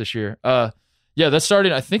this year. Yeah, that's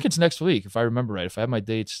starting. I think it's next week, if I remember right. If I have my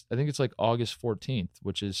dates, I think it's like August 14th,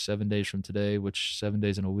 which is 7 days from today. Which 7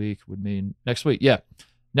 days in a week would mean next week. Yeah,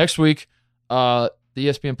 next week. The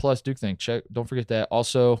ESPN Plus Duke thing. Check. Don't forget that.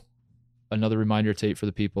 Also, another reminder, Tate, for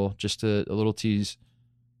the people. Just a little tease.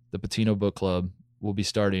 The Patino Book Club will be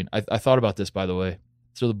starting. I thought about this, by the way.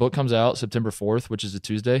 So the book comes out September 4th, which is a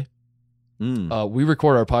Tuesday. We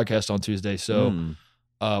record our podcast on Tuesday, so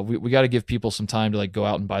we got to give people some time to like go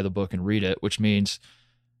out and buy the book and read it, which means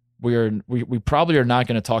we probably are not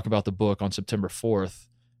going to talk about the book on September 4th,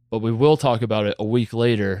 but we will talk about it a week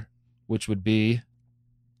later, which would be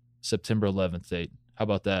September 11th date. How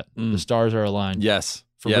about that? The stars are aligned. Yes.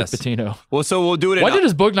 For Rick Pitino. Well, so we'll do it. Why did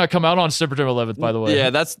his book not come out on September 11th, by the way? Yeah,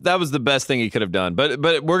 that was the best thing he could have done. But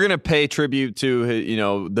we're going to pay tribute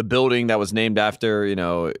to, the building that was named after,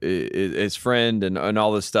 his friend and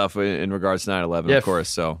all this stuff in regards to 9/11, of course.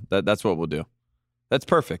 So that's what we'll do. That's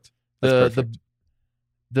perfect. Perfect.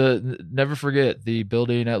 Never forget the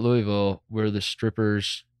building at Louisville where the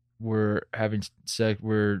strippers were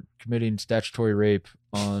committing statutory rape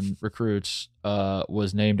on recruits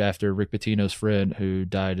was named after Rick Pitino's friend who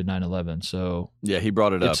died in 9/11. So yeah, he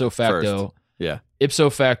brought it up. Ipso facto, first. Ipso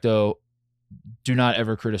facto, do not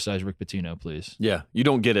ever criticize Rick Pitino, please. Yeah, you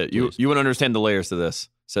don't get it. Please. You wouldn't understand the layers to this,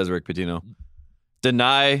 says Rick Pitino.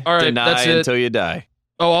 Deny that's until you die.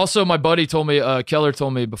 Oh, also, my buddy told me, Keller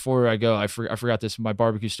told me before I go, I forgot this, my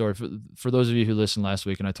barbecue story. For those of you who listened last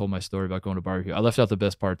week and I told my story about going to barbecue, I left out the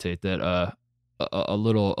best part, Tate, that a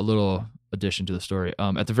little addition to the story.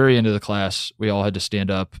 At the very end of the class, we all had to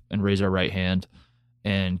stand up and raise our right hand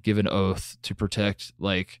and give an oath to protect,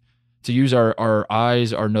 to use our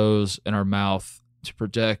eyes, our nose, and our mouth to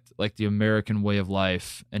protect the American way of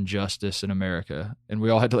life and justice in America. And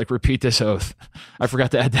we all had to repeat this oath. I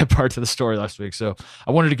forgot to add that part to the story last week. So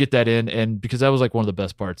I wanted to get that in. And because that was one of the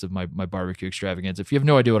best parts of my barbecue extravaganza. If you have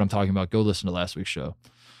no idea what I'm talking about, go listen to last week's show.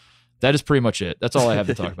 That is pretty much it. That's all I have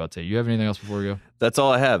to talk about today. You have anything else before we go? That's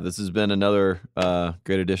all I have. This has been another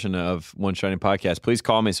great edition of One Shining Podcast. Please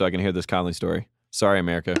call me so I can hear this Conley story. Sorry,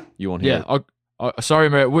 America. You won't hear it. Sorry,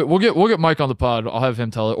 America. We'll get Mike on the pod. I'll have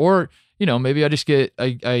him tell it. Or maybe I just get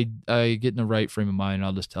I get in the right frame of mind and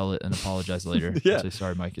I'll just tell it and apologize later. Yeah. Say,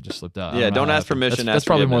 sorry, Mike, it just slipped out. Yeah, don't ask permission. That's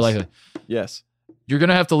probably more likely. Yes. You're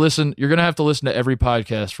gonna have to listen to every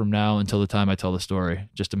podcast from now until the time I tell the story,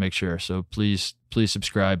 just to make sure. So please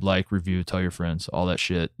subscribe, review, tell your friends, all that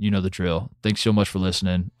shit. You know the drill. Thanks so much for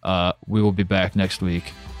listening. We will be back next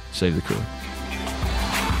week. Save the crew.